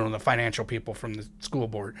 the financial people from the school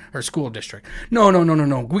board or school district. No.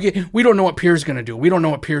 We don't know what Pierre's going to do. We don't know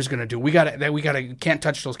what Pierre's going to do. We can't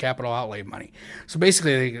touch those capital outlay money. So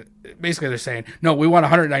basically they're saying, no, we want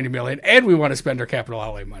 $190 million and we want to spend our capital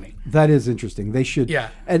outlay money. That is interesting. They should. Yeah.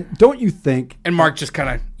 And don't you think? And Mark just kind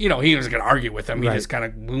of, he was going to argue with them. He Right. just kind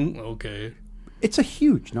of, okay. It's a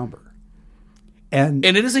huge number. And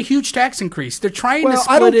it is a huge tax increase. They're trying to split it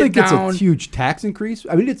down. I don't think it's a huge tax increase.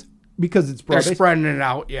 I mean, it's because it's they're broad-based. spreading it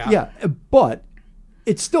out. Yeah. Yeah, but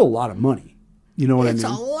it's still a lot of money. You know what I mean? It's a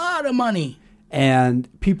lot of money. And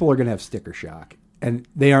people are going to have sticker shock. And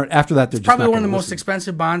they aren't, after that, they're just Probably not one of the gonna most listen.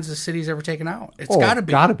 expensive bonds the city's ever taken out. It's Oh, got to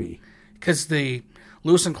be. Got to be. Because the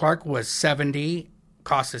Lewis and Clark was 70,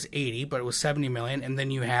 cost us 80, but it was 70 million. And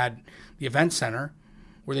then you had the event center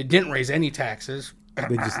where they didn't raise any taxes.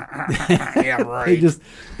 They just, Yeah, right.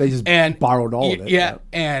 they just borrowed all of it. Yeah,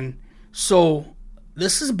 and so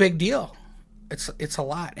this is a big deal. It's a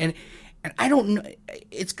lot, and I don't know.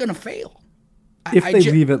 It's going to fail. If they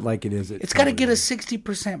leave it like it is, it's got to get a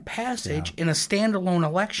 60% passage in a standalone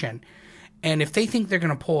election, and if they think they're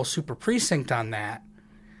going to pull a super precinct on that,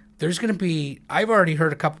 there's going to be. I've already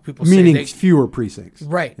heard a couple people meaning fewer precincts.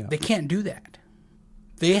 Right, Yeah. they can't do that.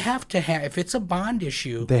 They have to have, if it's a bond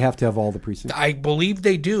issue, They have to have all the precincts. I believe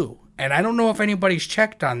they do. And I don't know if anybody's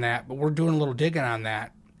checked on that, but we're doing a little digging on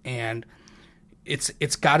that. And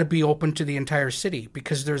it's got to be open to the entire city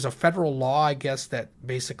because there's a federal law, I guess, that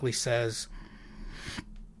basically says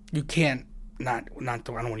you can't, I don't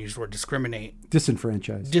want to use the word discriminate,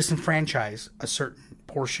 disenfranchise a certain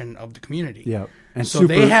portion of the community. Yeah. And so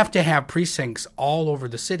they have to have precincts all over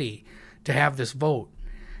the city to have this vote.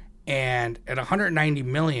 And at $190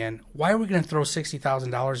 million, why are we going to throw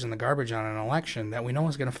 $60,000 in the garbage on an election that we know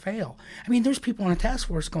is going to fail? I mean, there's people on the task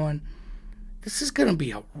force going, this is going to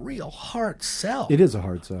be a real hard sell. It is a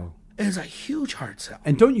hard sell. It is a huge hard sell.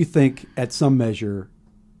 And don't you think, at some measure,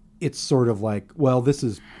 it's sort of like, well, this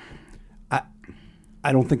is...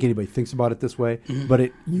 I don't think anybody thinks about it this way,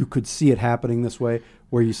 but you could see it happening this way,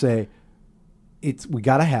 where you say, we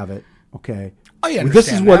got to have it, okay? Oh, yeah,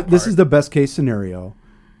 This is the best case scenario.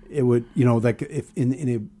 It would, like if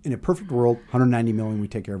in a perfect world, $190 million, we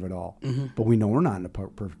take care of it all. Mm-hmm. But we know we're not in a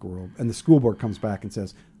perfect world, and the school board comes back and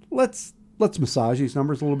says, let's massage these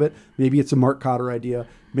numbers a little bit. Maybe it's a Mark Cotter idea.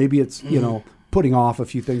 Maybe it's putting off a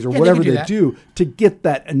few things or whatever they do to get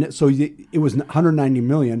that. And so it was $190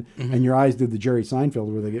 million, and your eyes did the Jerry Seinfeld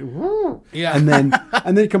where they get, whoo, and then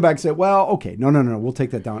you come back and say, well, okay, no, we'll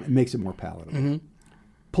take that down. It makes it more palatable. Mm-hmm.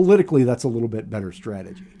 Politically, that's a little bit better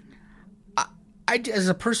strategy. As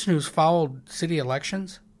a person who's followed city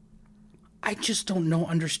elections, I just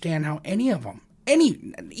understand how any of them,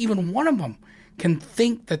 even one of them, can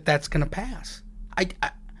think that that's going to pass.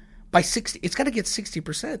 By 60, it's got to get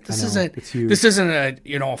 60%. This isn't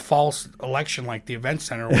a false election like the event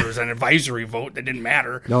center where there's an advisory vote that didn't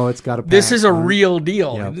matter. No, it's got to pass. This is a real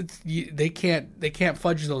deal. Yeah. They can't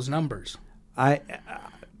fudge those numbers. I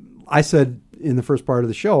said in the first part of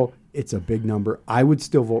the show, it's a big number. I would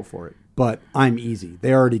still vote for it. But I'm easy.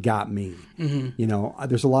 They already got me. Mm-hmm.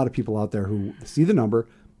 There's a lot of people out there who see the number.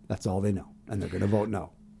 That's all they know. And they're going to vote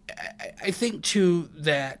no. I think, too,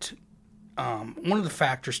 that one of the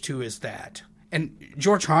factors, too, is that, and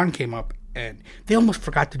George Hahn came up, and they almost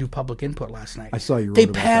forgot to do public input last night. I saw you wrote They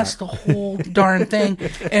about passed that. the whole darn thing.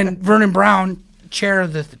 And Vernon Brown chair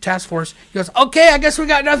of the task force. He goes, okay, I guess we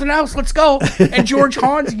got nothing else. Let's go. And George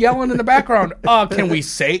Hahn's yelling in the background, can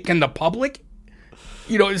the public?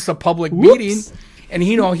 It's a public meeting. And,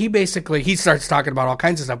 he starts talking about all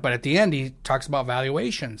kinds of stuff. But at the end, he talks about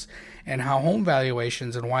valuations and how home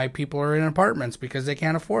valuations and why people are in apartments because they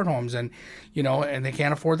can't afford homes and, and they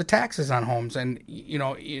can't afford the taxes on homes. And,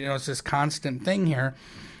 it's this constant thing here.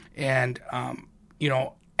 And, and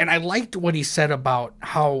I liked what he said about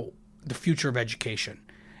how the future of education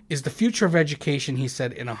is the future of education, he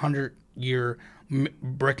said, in 100-year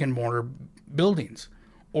brick and mortar buildings,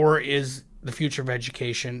 or is the future of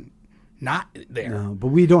education not there? No, but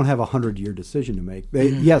we don't have a 100-year decision to make.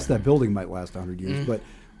 Yes, that building might last 100 years, but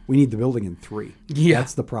we need the building in 3. Yeah.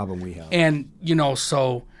 That's the problem we have. And,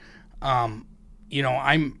 I'm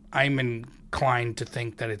inclined to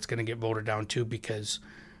think that it's going to get voted down too, because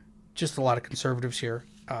just a lot of conservatives here,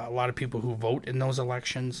 a lot of people who vote in those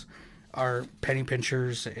elections are penny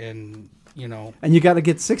pinchers and, And you got to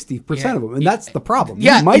get 60% of them, and that's the problem.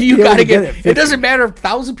 Yeah, you got to get it. It doesn't matter if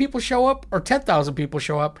 1,000 people show up or 10,000 people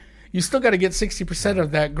show up. You still got to get 60%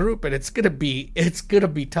 of that group, and it's gonna be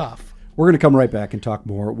tough. We're going to come right back and talk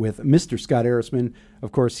more with Mr. Scott Ehrisman.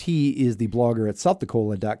 Of course, he is the blogger at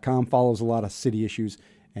SouthDakota.com, follows a lot of city issues,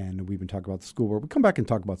 and we've been talking about the school board. We'll come back and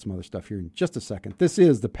talk about some other stuff here in just a second. This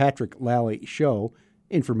is the Patrick Lally Show,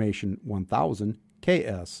 Information 1000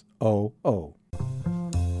 KSOO.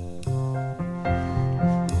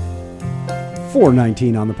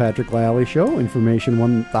 4:19 on the Patrick Lally Show, Information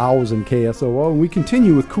 1000 KSOO, and we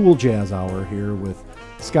continue with Cool Jazz Hour here with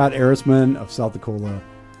Scott Ehrisman of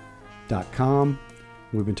SouthDakota.com.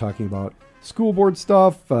 We've been talking about school board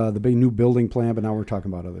stuff, the big new building plan, but now we're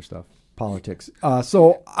talking about other stuff, politics.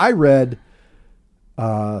 So I read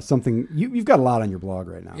something. You've got a lot on your blog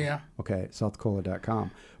right now. Yeah. Okay,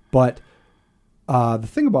 SouthDakota.com. But the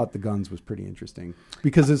thing about the guns was pretty interesting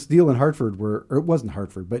because this deal in Hartford or it wasn't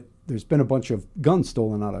Hartford, but there's been a bunch of guns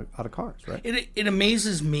stolen out of cars, right? It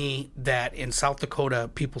amazes me that in South Dakota,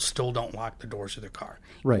 people still don't lock the doors of their car.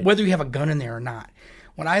 Right. Whether you have a gun in there or not.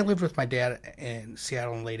 When I lived with my dad in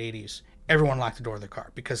Seattle in the late 80s, everyone locked the door of their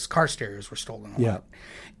car because car stereos were stolen a lot.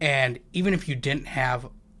 And even if you didn't have,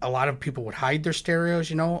 a lot of people would hide their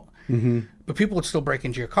stereos, but people would still break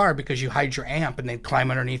into your car because you hide your amp and they'd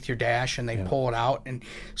climb underneath your dash and they'd pull it out. And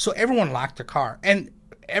so everyone locked their car and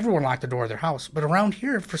everyone locked the door of their house. But around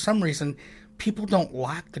here, for some reason, people don't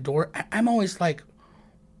lock the door. I'm always like,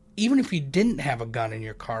 even if you didn't have a gun in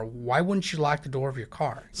your car, why wouldn't you lock the door of your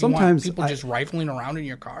car? Sometimes people just rifling around in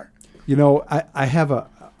your car. I have a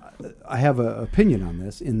opinion on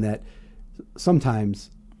this in that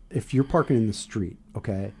sometimes if you're parking in the street,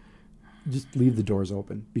 okay, just leave the doors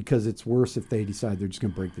open because it's worse if they decide they're just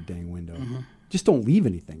going to break the dang window. Just don't leave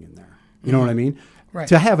anything in there. You know what I mean? Right.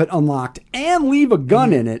 To have it unlocked and leave a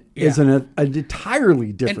gun in it is an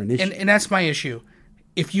entirely different issue. And that's my issue.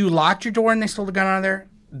 If you locked your door and they stole the gun out of there,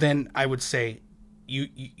 then I would say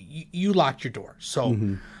you locked your door.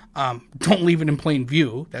 So don't leave it in plain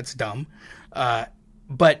view. That's dumb.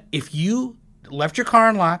 But if you left your car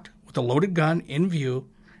unlocked with a loaded gun in view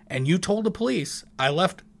and you told the police, I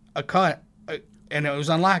left a cut and it was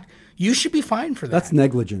unlocked, you should be fined for that. That's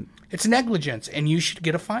negligent. It's negligence, and you should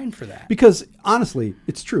get a fine for that. Because honestly,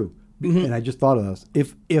 it's true. And I just thought of this.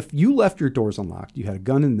 If you left your doors unlocked, you had a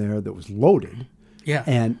gun in there that was loaded,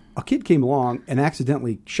 and a kid came along and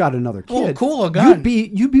accidentally shot another kid. Oh, cool, a gun. You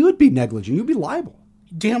would be negligent. You'd be liable.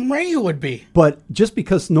 Damn right you would be. But just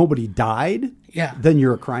because nobody died, then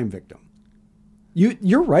you're a crime victim.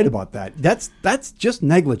 You're right about that. That's just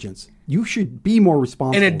negligence. You should be more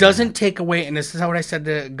responsible. And it doesn't take away, and this is what I said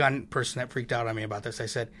to the gun person that freaked out on me about this. I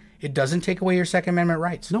said, it doesn't take away your Second Amendment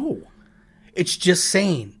rights. No. It's just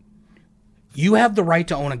saying you have the right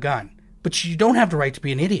to own a gun, but you don't have the right to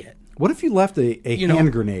be an idiot. What if you left a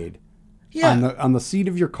hand grenade on the seat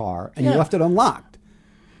of your car and you left it unlocked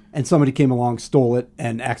and somebody came along, stole it,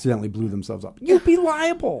 and accidentally blew themselves up? You'd be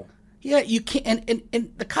liable. Yeah, you can't.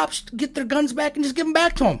 And the cops get their guns back and just give them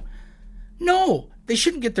back to them. No, they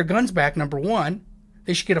shouldn't get their guns back, number one.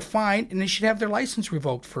 They should get a fine, and they should have their license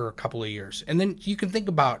revoked for a couple of years. And then you can think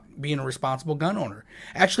about being a responsible gun owner.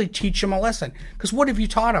 Actually teach them a lesson. Because what have you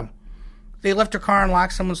taught them? They left their car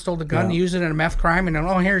unlocked, someone stole the gun, they used it in a meth crime, and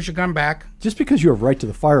then, here's your gun back. Just because you have right to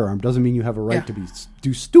the firearm doesn't mean you have a right to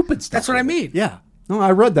do stupid stuff. That's what I mean. Yeah. No,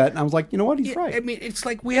 I read that, and I was like, you know what? He's right. I mean, it's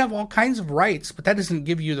like we have all kinds of rights, but that doesn't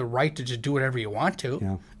give you the right to just do whatever you want to.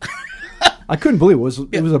 Yeah. I couldn't believe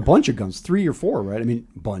it was a bunch of guns, 3 or 4, right? I mean,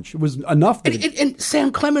 bunch. It was enough. And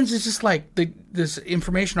Sam Clemens is just like this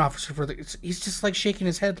information officer he's just like shaking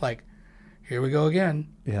his head like, here we go again.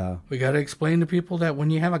 Yeah. We got to explain to people that when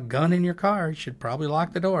you have a gun in your car, you should probably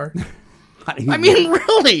lock the door. I mean,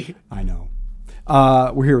 really. I know.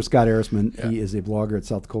 We're here with Scott Ehrisman. Yeah. He is a blogger at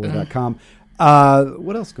southdakota.com.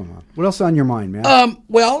 What else going on? What else on your mind, man?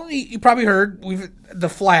 Well, you probably heard the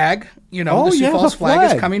flag. The Sioux Falls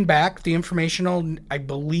flag is coming back. The informational, I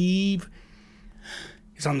believe,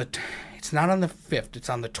 is on the. It's not on the 5th. It's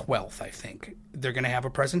on the 12th. I think they're going to have a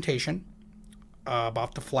presentation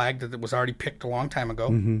about the flag that was already picked a long time ago,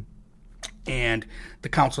 and the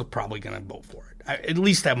council's probably going to vote for it. At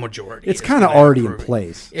least that majority. It's kind of already in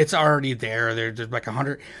place. It's already there. There's like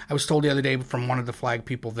 100. I was told the other day from one of the flag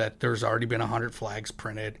people that there's already been 100 flags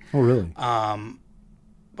printed. Oh, really?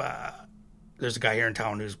 There's a guy here in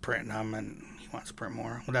town who's printing them, and he wants to print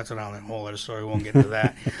more. Well, that's a whole other story. We won't get into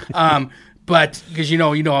that. But because you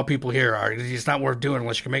know how people here are, it's not worth doing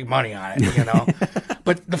unless you can make money on it.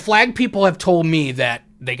 But the flag people have told me that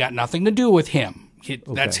they got nothing to do with him.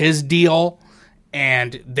 That's his deal.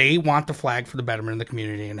 And they want the flag for the betterment of the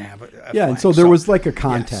community and have a flag. And so there was like a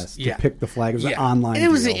contest to pick the flag. It was an online and it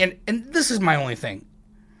was, deal. And this is my only thing.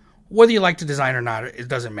 Whether you like the design or not, it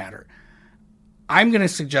doesn't matter. I'm going to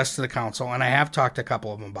suggest to the council, and I have talked to a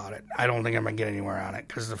couple of them about it. I don't think I'm going to get anywhere on it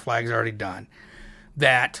because the flag's already done.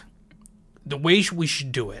 That the way we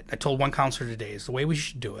should do it, I told one councilor today, is the way we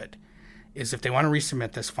should do it is if they want to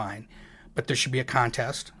resubmit this, fine. But there should be a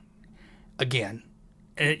contest. Again,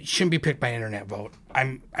 and it shouldn't be picked by internet vote.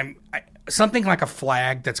 Something like a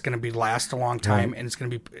flag that's going to last a long time, and it's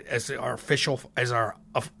going to be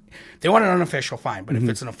they want an unofficial, fine. But if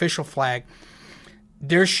it's an official flag,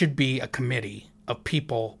 there should be a committee of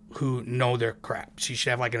people who know their crap. So you should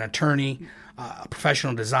have like an attorney, a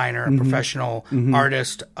professional designer, a professional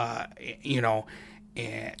artist, a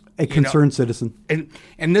concerned citizen.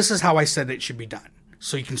 And this is how I said it should be done.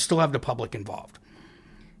 So you can still have the public involved.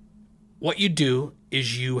 What you do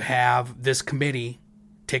is you have this committee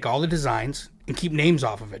take all the designs and keep names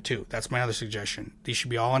off of it too. That's my other suggestion. These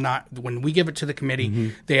should be all not. When we give it to the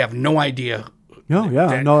committee, they have no idea.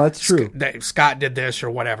 That's true. That Scott did this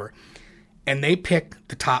or whatever, and they pick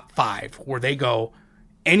the top 5 where they go.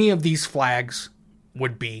 Any of these flags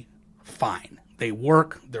would be fine. They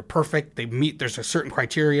work. They're perfect. They meet. There's a certain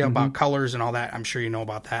criteria about colors and all that. I'm sure you know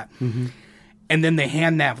about that. And then they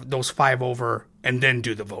hand those 5 over and then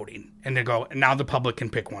do the voting. And they go, and now the public can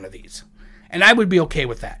pick one of these. And I would be okay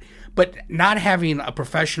with that. But not having a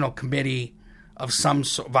professional committee of some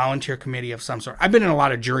volunteer committee of some sort. I've been in a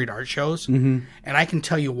lot of juried art shows, and I can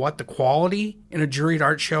tell you what the quality in a juried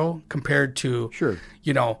art show compared to,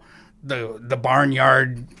 the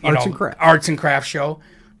barnyard, arts and crafts show.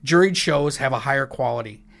 Juried shows have a higher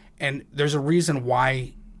quality. And there's a reason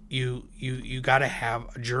why you got to have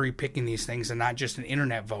a jury picking these things and not just an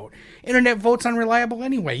internet vote. Internet vote's unreliable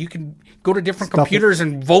anyway. You can go to different computers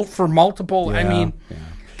and vote for multiple.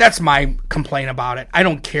 That's my complaint about it. I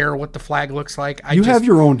don't care what the flag looks like. You have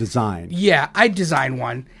your own design. Yeah, I designed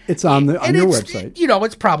one. It's on your website.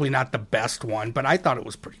 It's probably not the best one, but I thought it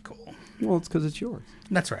was pretty cool. Well, it's because it's yours.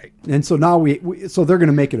 That's right. And so now so they're going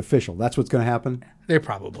to make it official. That's what's going to happen? They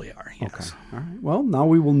probably are, yes. Okay. All right. Well, now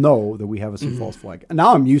we will know that we have a Sioux Falls flag. And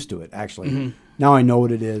now I'm used to it, actually. Now I know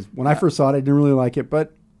what it is. When I first saw it, I didn't really like it,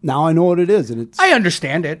 but now I know what it is. And I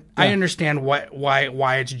understand it. Yeah. I understand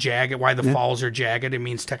why it's jagged, why the falls are jagged. It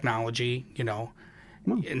means technology,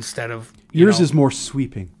 instead of... Yours is more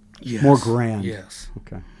sweeping, more grand. Yes.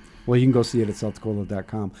 Okay. Well, you can go see it at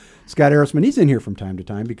southdakota.com. Scott Ehrisman, he's in here from time to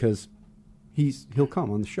time because... He'll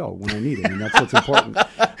come on the show when I need him, and that's what's important.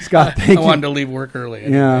 Scott, thank you. I wanted to leave work early.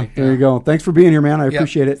 Anyway. Yeah, there you go. Thanks for being here, man. I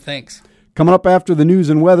appreciate it. Thanks. Coming up after the news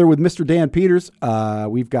and weather with Mr. Dan Peters,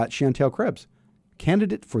 we've got Chantel Krebs,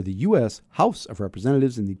 candidate for the U.S. House of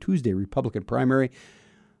Representatives in the Tuesday Republican primary.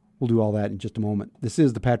 We'll do all that in just a moment. This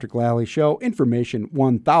is the Patrick Lally Show, Information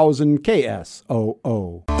 1000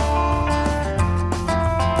 KSOO.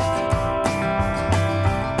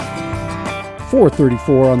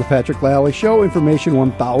 434 on the Patrick Lally Show, Information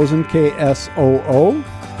 1000 KSOO.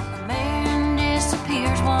 Man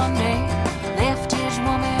disappears one day, left his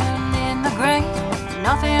woman in the grave,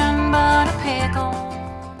 nothing but a peck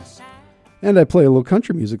on the side. And I play a little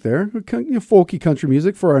country music there, folky country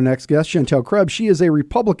music for our next guest, Chantel Krebs. She is a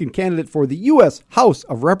Republican candidate for the U.S. House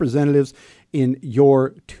of Representatives in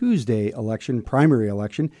your Tuesday election, primary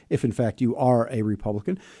election, if in fact you are a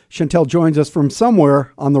Republican. Chantel joins us from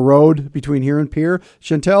somewhere on the road between here and Pierre.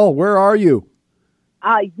 Chantel, where are you?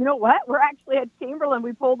 You know what? We're actually at Chamberlain.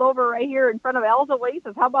 We pulled over right here in front of Al's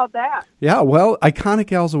Oasis. How about that? Yeah, well,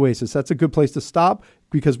 iconic Al's Oasis. That's a good place to stop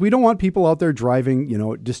because we don't want people out there driving,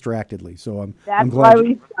 distractedly. So I'm glad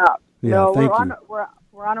we stopped. Yeah, thank you.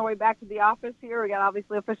 We're on our way back to the office here. We got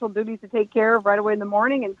obviously official duties to take care of right away in the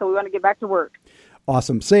morning, and so we want to get back to work.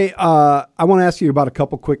 Awesome. Say, I want to ask you about a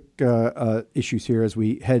couple quick issues here as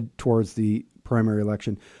we head towards the primary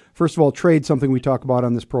election. First of all, trade, something we talk about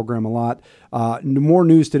on this program a lot. More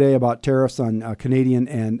news today about tariffs on Canadian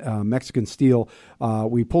and Mexican steel.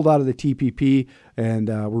 We pulled out of the TPP and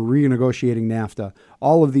we're renegotiating NAFTA.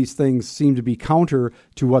 All of these things seem to be counter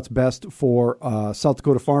to what's best for South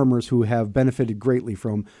Dakota farmers who have benefited greatly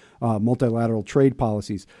from multilateral trade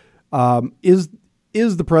policies. Is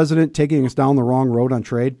the president taking us down the wrong road on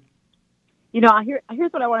trade? Here's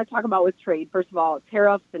what I want to talk about with trade. First of all,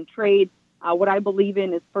 tariffs and trade. What I believe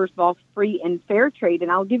in is, first of all, free and fair trade.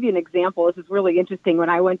 And I'll give you an example. This is really interesting. When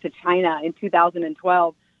I went to China in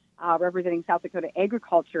 2012, representing South Dakota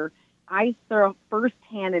agriculture, I saw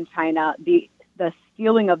firsthand in China the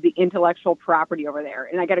stealing of the intellectual property over there.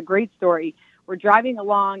 And I got a great story. We're driving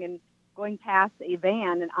along and going past a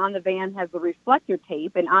van, and on the van has the reflector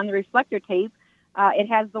tape. And on the reflector tape, it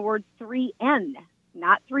has the word 3N,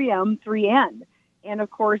 not 3M, 3N. And,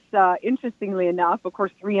 of course, interestingly enough,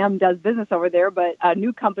 3M does business over there, but a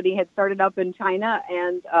new company had started up in China,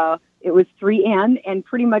 and it was 3N, and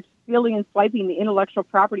pretty much stealing and swiping the intellectual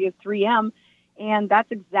property of 3M. And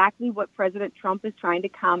that's exactly what President Trump is trying to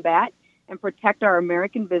combat and protect our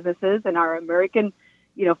American businesses and our American,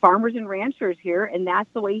 farmers and ranchers here. And that's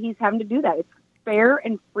the way he's having to do that. It's fair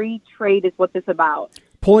and free trade is what this is about.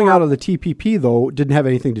 Pulling out of the TPP, though, didn't have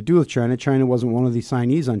anything to do with China. China wasn't one of the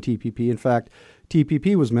signees on TPP. In fact,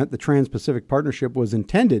 TPP was meant, the Trans-Pacific Partnership was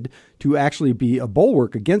intended to actually be a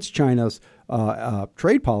bulwark against China's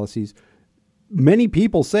trade policies. Many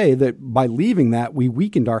people say that by leaving that, we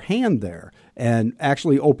weakened our hand there and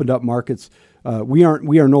actually opened up markets. We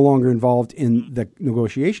are no longer involved in the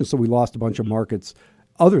negotiations, so we lost a bunch of markets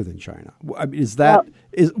other than China. Was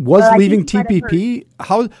leaving TPP?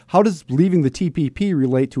 How does leaving the TPP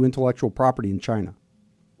relate to intellectual property in China?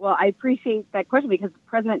 Well, I appreciate that question because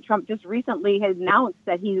President Trump just recently has announced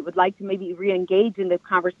that he would like to maybe re-engage in the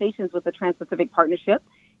conversations with the Trans-Pacific Partnership,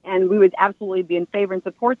 and we would absolutely be in favor and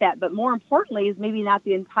support that. But more importantly is maybe not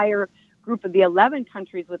the entire group of the 11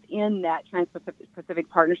 countries within that Trans-Pacific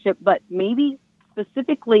Partnership, but maybe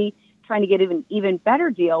specifically trying to get an even better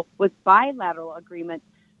deal with bilateral agreements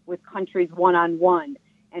with countries one-on-one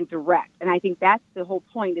and direct. And I think that's the whole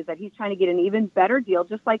point, is that he's trying to get an even better deal,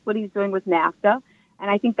 just like what he's doing with NAFTA. And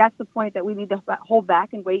I think that's the point that we need to hold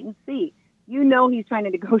back and wait and see. He's trying to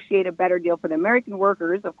negotiate a better deal for the American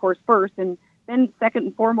workers, of course, first, and then second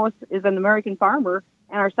and foremost is an American farmer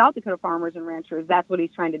and our South Dakota farmers and ranchers. That's what he's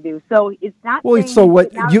trying to do. So it's not. Well, so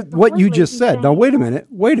what you just said. Now, wait a minute.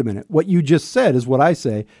 What you just said is what I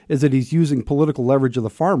say is that he's using political leverage of the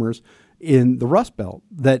farmers in the Rust Belt.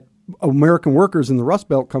 That American workers in the Rust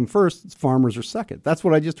Belt come first, farmers are second. That's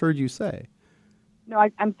what I just heard you say. No,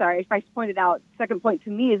 I'm sorry. If I pointed out, second point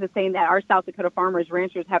to me is saying that our South Dakota farmers,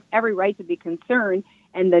 ranchers have every right to be concerned.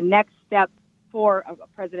 And the next step for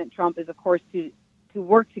President Trump is, of course, to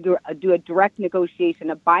work to do a direct negotiation,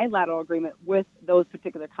 a bilateral agreement with those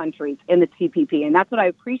particular countries in the TPP. And that's what I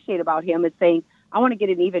appreciate about him, is saying, I want to get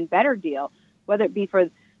an even better deal, whether it be for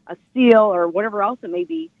a steel or whatever else it may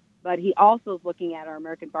be. But he also is looking at our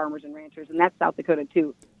American farmers and ranchers, and that's South Dakota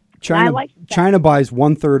too. China buys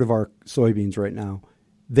 1/3 of our soybeans right now.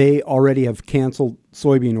 They already have canceled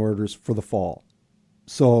soybean orders for the fall.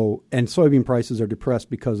 And soybean prices are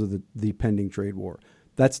depressed because of the pending trade war.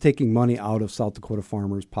 That's taking money out of South Dakota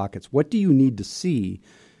farmers' pockets. What do you need to see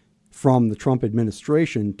from the Trump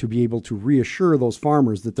administration to be able to reassure those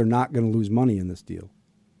farmers that they're not going to lose money in this deal?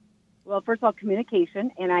 Well, first of all,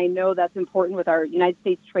 communication, and I know that's important with our United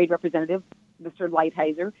States Trade Representative, Mr.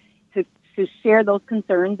 Lighthizer, to share those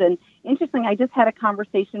concerns. And interestingly, I just had a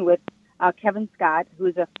conversation with Kevin Scott, who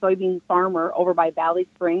is a soybean farmer over by Valley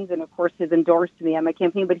Springs, and of course has endorsed me on my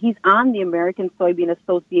campaign, but he's on the American Soybean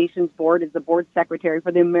Association's board as the board secretary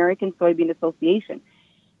for the American Soybean Association.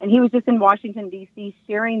 And he was just in Washington, D.C.,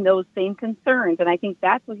 sharing those same concerns. And I think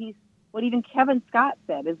that's what even Kevin Scott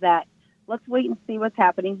said, is that let's wait and see what's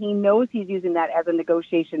happening. He knows he's using that as a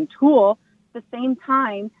negotiation tool. At the same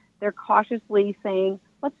time, they're cautiously saying,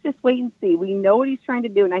 let's just wait and see. We know what he's trying to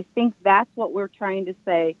do, and I think that's what we're trying to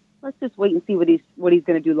say. Let's just wait and see what he's going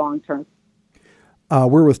to do long term.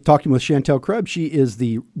 We're talking with Chantel Krebs. She is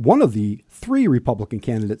one of the 3 Republican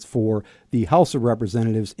candidates for the House of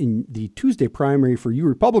Representatives in the Tuesday primary for you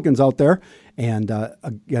Republicans out there, and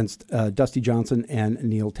against Dusty Johnson and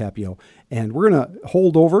Neil Tapio. And we're going to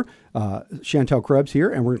hold over Chantel Krebs here,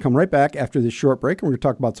 and we're going to come right back after this short break, and we're going to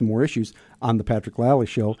talk about some more issues on the Patrick Lally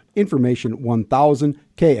Show. Information 1000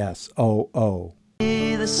 KSOO.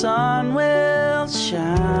 the sun will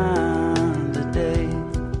shine today.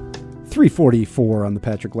 344 on the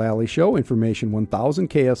Patrick Lally Show, Information 1000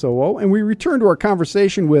 KSOO. And we return to our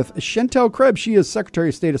conversation with Chantel Krebs. She is Secretary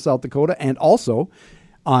of State of South Dakota and also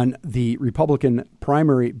on the Republican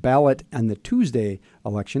primary ballot on the Tuesday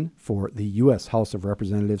election for the U.S. House of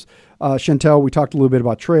Representatives. Chantel, we talked a little bit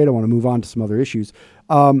about trade. I want to move on to some other issues.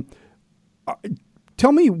 Tell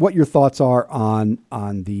me what your thoughts are on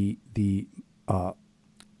the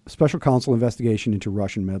special counsel investigation into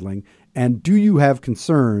Russian meddling, and do you have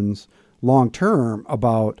concerns long term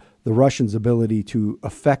about the Russians' ability to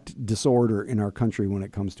affect disorder in our country when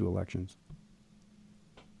it comes to elections?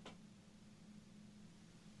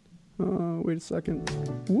 Wait a second.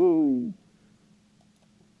 Whoa.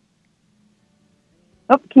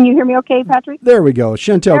 Oh, can you hear me okay, Patrick? There we go.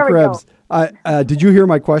 Chantel Krebs. Did you hear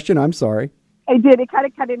my question? I'm sorry. I did. It kind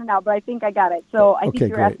of cut in and out, but I think I got it. So I think you're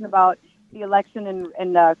great. asking about the election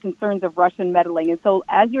and concerns of Russian meddling. And so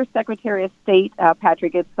as your Secretary of State,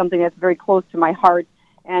 Patrick, it's something that's very close to my heart.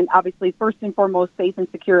 And obviously, first and foremost, safe and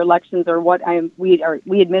secure elections are what we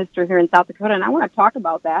administer here in South Dakota. And I want to talk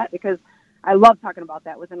about that because I love talking about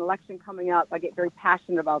that. With an election coming up, I get very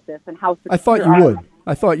passionate about this and how secure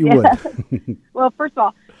I thought you would. Well, first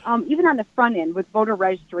of all, even on the front end with voter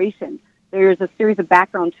registration, there's a series of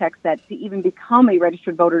background checks that to even become a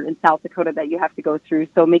registered voter in South Dakota that you have to go through.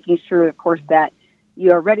 So making sure, of course, that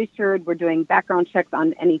you are registered. We're doing background checks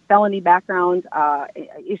on any felony background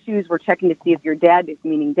issues. We're checking to see if you're dead,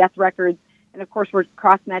 meaning death records. And, of course, we're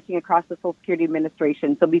cross-matching across the Social Security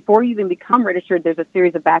Administration. So before you even become registered, there's a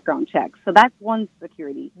series of background checks. So that's one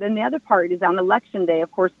security. Then the other part is on Election Day,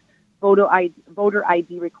 of course, voter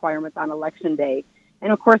ID requirements on Election Day.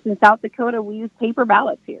 And, of course, in South Dakota, we use paper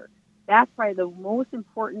ballots here. That's probably the most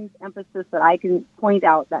important emphasis that I can point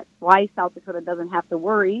out. That's why South Dakota doesn't have to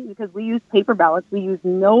worry, because we use paper ballots. We use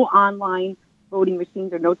no online voting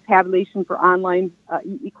machines or no tabulation for online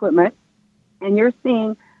equipment. And you're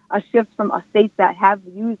seeing a shift from states that have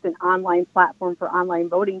used an online platform for online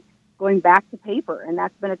voting going back to paper, and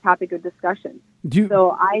that's been a topic of discussion.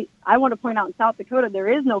 So I want to point out in South Dakota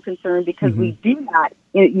there is no concern because we do not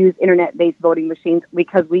use internet-based voting machines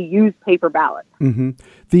because we use paper ballots. Mm-hmm.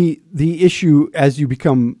 The issue if you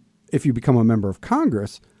become a member of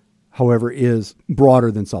Congress, however, is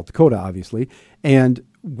broader than South Dakota, obviously. And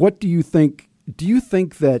what do you think? Do you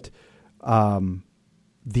think that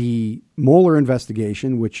the Mueller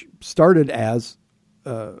investigation, which started as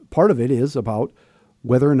part of it is about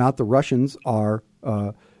whether or not the Russians are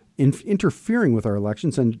interfering with our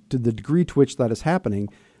elections, and to the degree to which that is happening,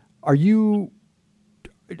 are you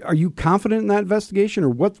confident in that investigation, or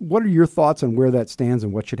what are your thoughts on where that stands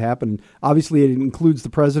and what should happen? Obviously, it includes the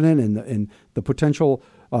president and the potential.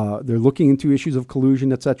 They're looking into issues of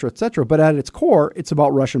collusion, et cetera, but at its core, it's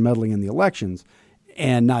about Russian meddling in the elections.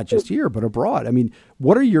 And not just here, but abroad. I mean,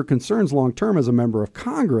 what are your concerns long term as a member of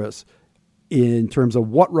Congress in terms of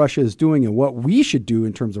what Russia is doing and what we should do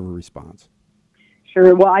in terms of a response?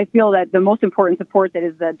 Sure. Well, I feel that the most important support that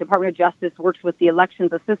is the Department of Justice works with the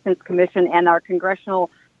Elections Assistance Commission, and our congressional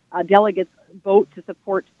delegates vote to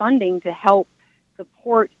support funding to help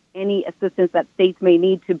support any assistance that states may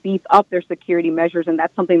need to beef up their security measures. And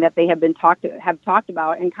that's something that they have talked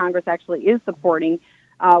about, and Congress actually is supporting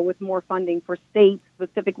with more funding for states,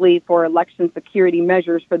 specifically for election security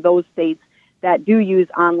measures for those states that do use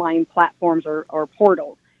online platforms or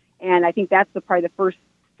portals. And I think that's probably the first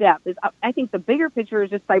step. I think the bigger picture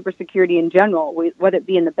is just cybersecurity in general, whether it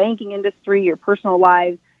be in the banking industry, your personal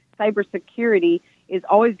lives. Cybersecurity is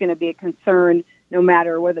always going to be a concern, no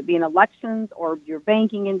matter whether it be in elections or your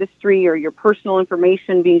banking industry or your personal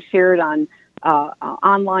information being shared on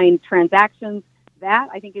online transactions. That,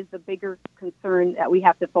 I think, is the bigger concern that we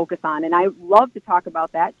have to focus on. And I love to talk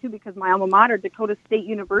about that, too, because my alma mater, Dakota State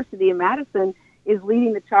University in Madison, is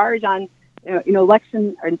leading the charge on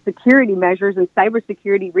election and security measures and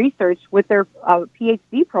cybersecurity research with their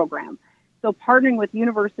PhD program. So partnering with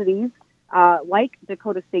universities like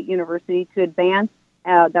Dakota State University to advance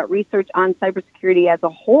that research on cybersecurity as a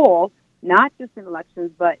whole, not just in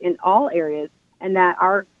elections, but in all areas, and that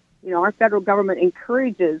our federal government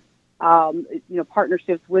encourages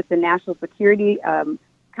partnerships with the National Security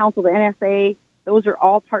Council, the NSA. Those are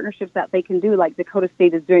all partnerships that they can do, like Dakota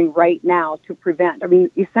State is doing right now to prevent. I mean,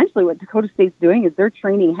 essentially what Dakota State's doing is they're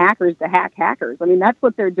training hackers to hack hackers. I mean, that's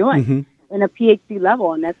what they're doing in a PhD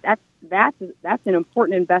level, and that's an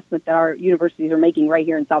important investment that our universities are making right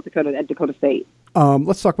here in South Dakota at Dakota State.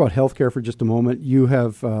 Let's talk about healthcare for just a moment. You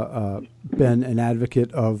have been an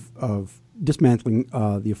advocate of dismantling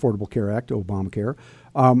the Affordable Care Act, Obamacare.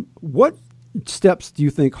 What steps do you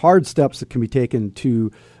think, hard steps that can be taken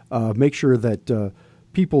to make sure that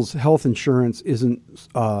people's health insurance isn't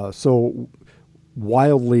so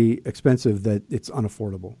wildly expensive that it's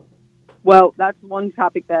unaffordable? Well, that's one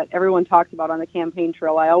topic that everyone talks about on the campaign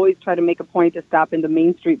trail. I always try to make a point to stop into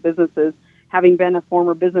Main Street businesses. Having been a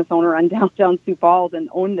former business owner on downtown Sioux Falls and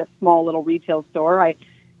owned a small little retail store, I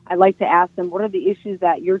like to ask them, what are the issues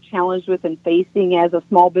that you're challenged with and facing as a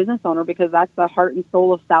small business owner? Because that's the heart and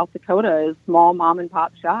soul of South Dakota, is small mom and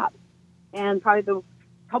pop shops. And probably the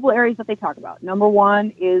couple areas that they talk about. Number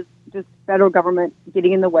one is just federal government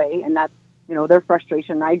getting in the way, and that's their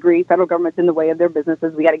frustration. I agree. Federal government's in the way of their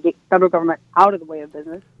businesses. We got to get federal government out of the way of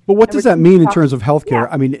business. But what does that mean in terms of healthcare? Yeah.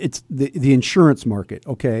 I mean, it's the insurance market.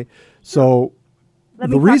 Okay, so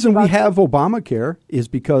the reason we have Obamacare is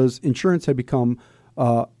because insurance had become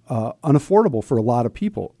unaffordable for a lot of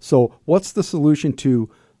people. So what's the solution to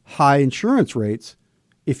high insurance rates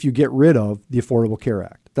if you get rid of the Affordable Care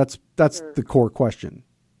Act? That's sure. The core question.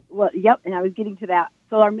 Well, yep, and I was getting to that.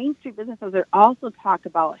 So our Main Street business owners also talk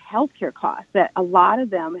about healthcare costs, that a lot of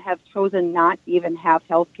them have chosen not to even have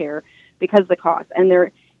healthcare because of the cost. And there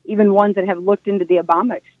are even ones that have looked into the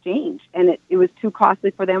Obama exchange, and it was too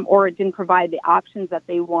costly for them, or it didn't provide the options that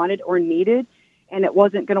they wanted or needed, and it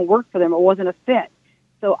wasn't going to work for them. It wasn't a fit.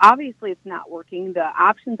 So obviously it's not working. The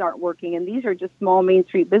options aren't working, and these are just small Main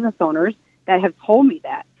Street business owners that have told me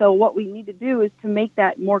that. So what we need to do is to make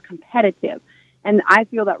that more competitive. And I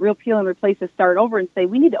feel that Real Peel and Replace is start over and say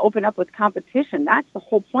we need to open up with competition. That's the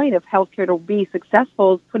whole point of healthcare to be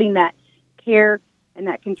successful, is putting that care and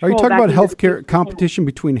that control. Are you talking about healthcare competition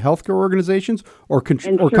between healthcare organizations or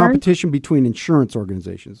competition between insurance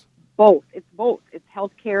organizations? Both. It's both. It's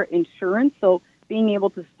healthcare insurance. So being able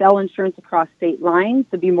to sell insurance across state lines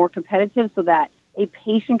to be more competitive so that a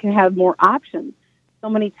patient can have more options. So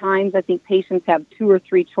many times I think patients have 2 or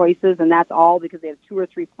 3 choices, and that's all because they have 2 or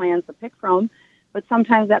 3 plans to pick from. But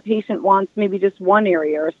sometimes that patient wants maybe just one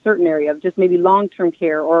area or a certain area of just maybe long-term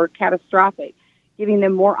care or catastrophic, giving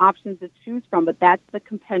them more options to choose from. But that's the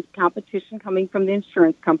competition coming from the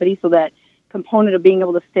insurance company. So that component of being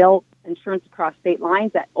able to sell insurance across state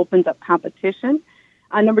lines, that opens up competition.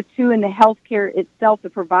 Number 2, in the healthcare itself, the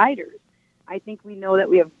providers. I think we know that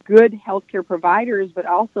we have good healthcare providers, but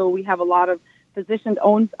also we have a lot of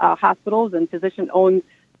physician-owned hospitals and physician-owned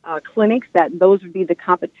clinics, that those would be the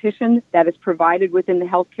competition that is provided within the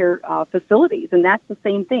healthcare facilities. And that's the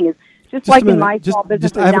same thing. It's just like in my small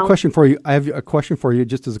business. I have a question for you. I have a question for you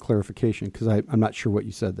just as a clarification, because I'm not sure what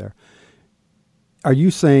you said there. Are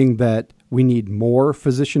you saying that we need more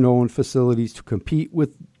physician-owned facilities to compete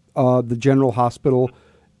with the general hospital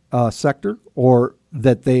sector, or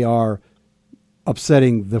that they are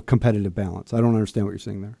upsetting the competitive balance? I don't understand what you're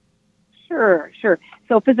saying there. Sure.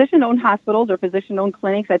 So physician-owned hospitals or physician-owned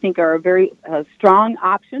clinics, I think, are a very strong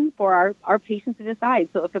option for our patients to decide.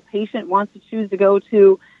 So if a patient wants to choose to go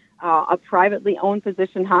to a privately owned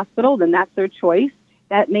physician hospital, then that's their choice.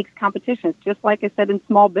 That makes competition. It's just like I said in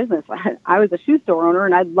small business. I was a shoe store owner,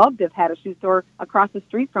 and I'd love to have had a shoe store across the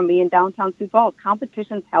street from me in downtown Sioux Falls.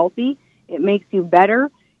 Competition's healthy. It makes you better.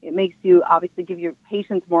 It makes you obviously give your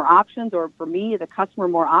patients more options, or for me, the customer,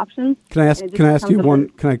 more options. Can I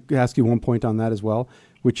ask you one point on that as well,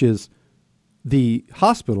 which is the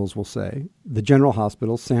hospitals will say, the general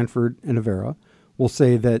hospitals, Sanford and Avera, will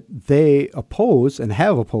say that they oppose and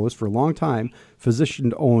have opposed for a long time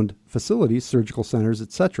physician-owned facilities, surgical centers,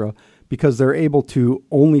 etc., because they're able to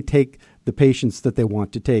only take the patients that they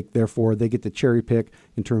want to take. Therefore, they get to cherry pick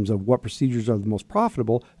in terms of what procedures are the most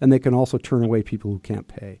profitable, and they can also turn away people who can't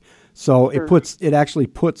pay. So it actually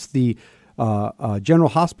puts the general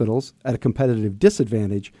hospitals at a competitive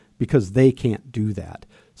disadvantage because they can't do that.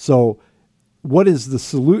 So what is the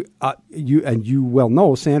solution? You well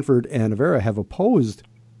know Sanford and Avera have opposed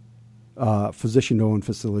physician-owned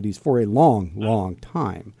facilities for a long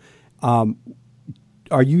time.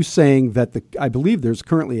 Are you saying that I believe there's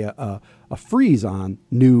currently a freeze on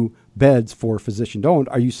new beds for physician-owned?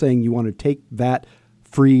 Are you saying you want to take that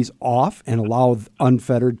freeze off and allow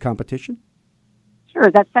unfettered competition?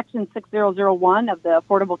 Sure. That's Section 6001 of the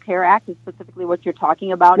Affordable Care Act is specifically what you're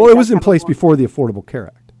talking about. Well, it was in place before the Affordable Care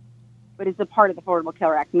Act. But it's a part of the Affordable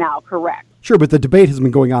Care Act now, correct? Sure, but the debate has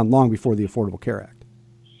been going on long before the Affordable Care Act.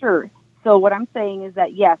 Sure. So what I'm saying is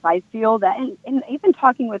that, yes, I feel that, and even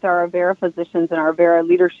talking with our Avera physicians and our Avera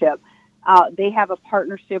leadership, they have a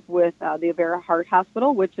partnership with the Avera Heart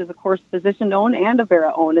Hospital, which is, of course, physician-owned and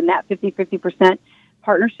Avera-owned, and that 50-50%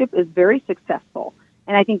 partnership is very successful.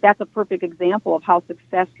 And I think that's a perfect example of how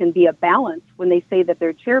success can be a balance. When they say that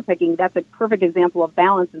they're cherry picking, that's a perfect example of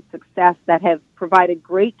balance and success that have provided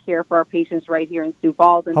great care for our patients right here in Sioux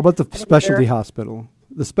Falls. And how about the specialty hospital?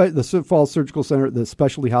 The Sioux Falls Surgical Center, the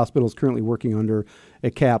specialty hospital is currently working under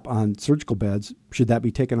a cap on surgical beds. Should that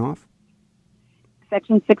be taken off?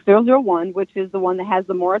 Section 6001, which is the one that has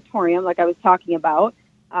the moratorium, like I was talking about,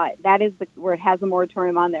 that is where it has a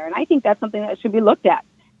moratorium on there. And I think that's something that should be looked at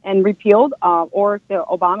and repealed, or if the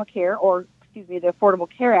the Affordable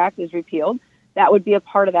Care Act is repealed, that would be a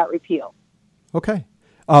part of that repeal. Okay.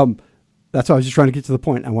 That's why I was just trying to get to the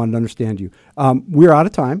point. I wanted to understand you. We're out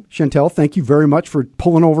of time. Chantel, thank you very much for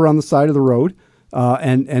pulling over on the side of the road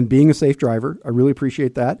and being a safe driver. I really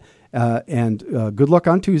appreciate that. And good luck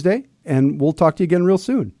on Tuesday, and we'll talk to you again real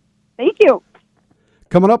soon. Thank you.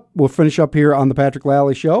 Coming up, we'll finish up here on the Patrick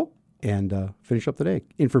Lally Show and finish up the day.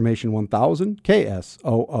 Information 1000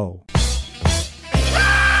 KSOO.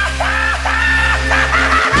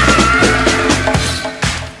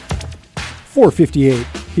 .458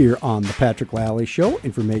 here on the Patrick Lally Show.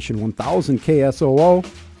 Information 1000 KSOO.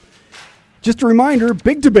 Just a reminder,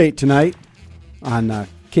 big debate tonight on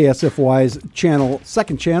KSFY's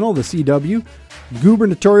second channel, the CW.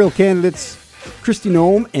 Gubernatorial candidates Kristi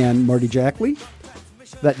Noem and Marty Jackley.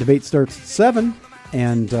 That debate starts at 7,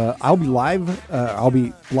 and I'll be live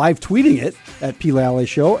tweeting it at P. Lally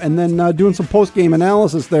Show, and then doing some post-game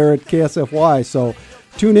analysis there at KSFY. So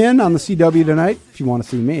tune in on the CW tonight if you want to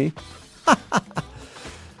see me.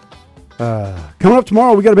 Coming up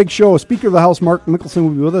tomorrow, we got a big show. Speaker of the House, Mark Mickelson,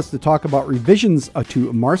 will be with us to talk about revisions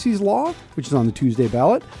to Marcy's Law, which is on the Tuesday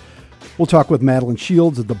ballot. We'll talk with Madeline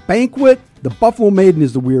Shields of The Banquet. The Buffalo Maiden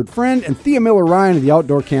is the Weird Friend, and Thea Miller-Ryan of the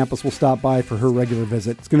Outdoor Campus will stop by for her regular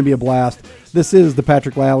visit. It's going to be a blast. This is the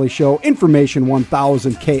Patrick Lally Show. Information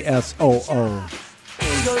 1000 KSOO.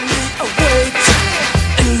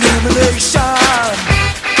 Elimination.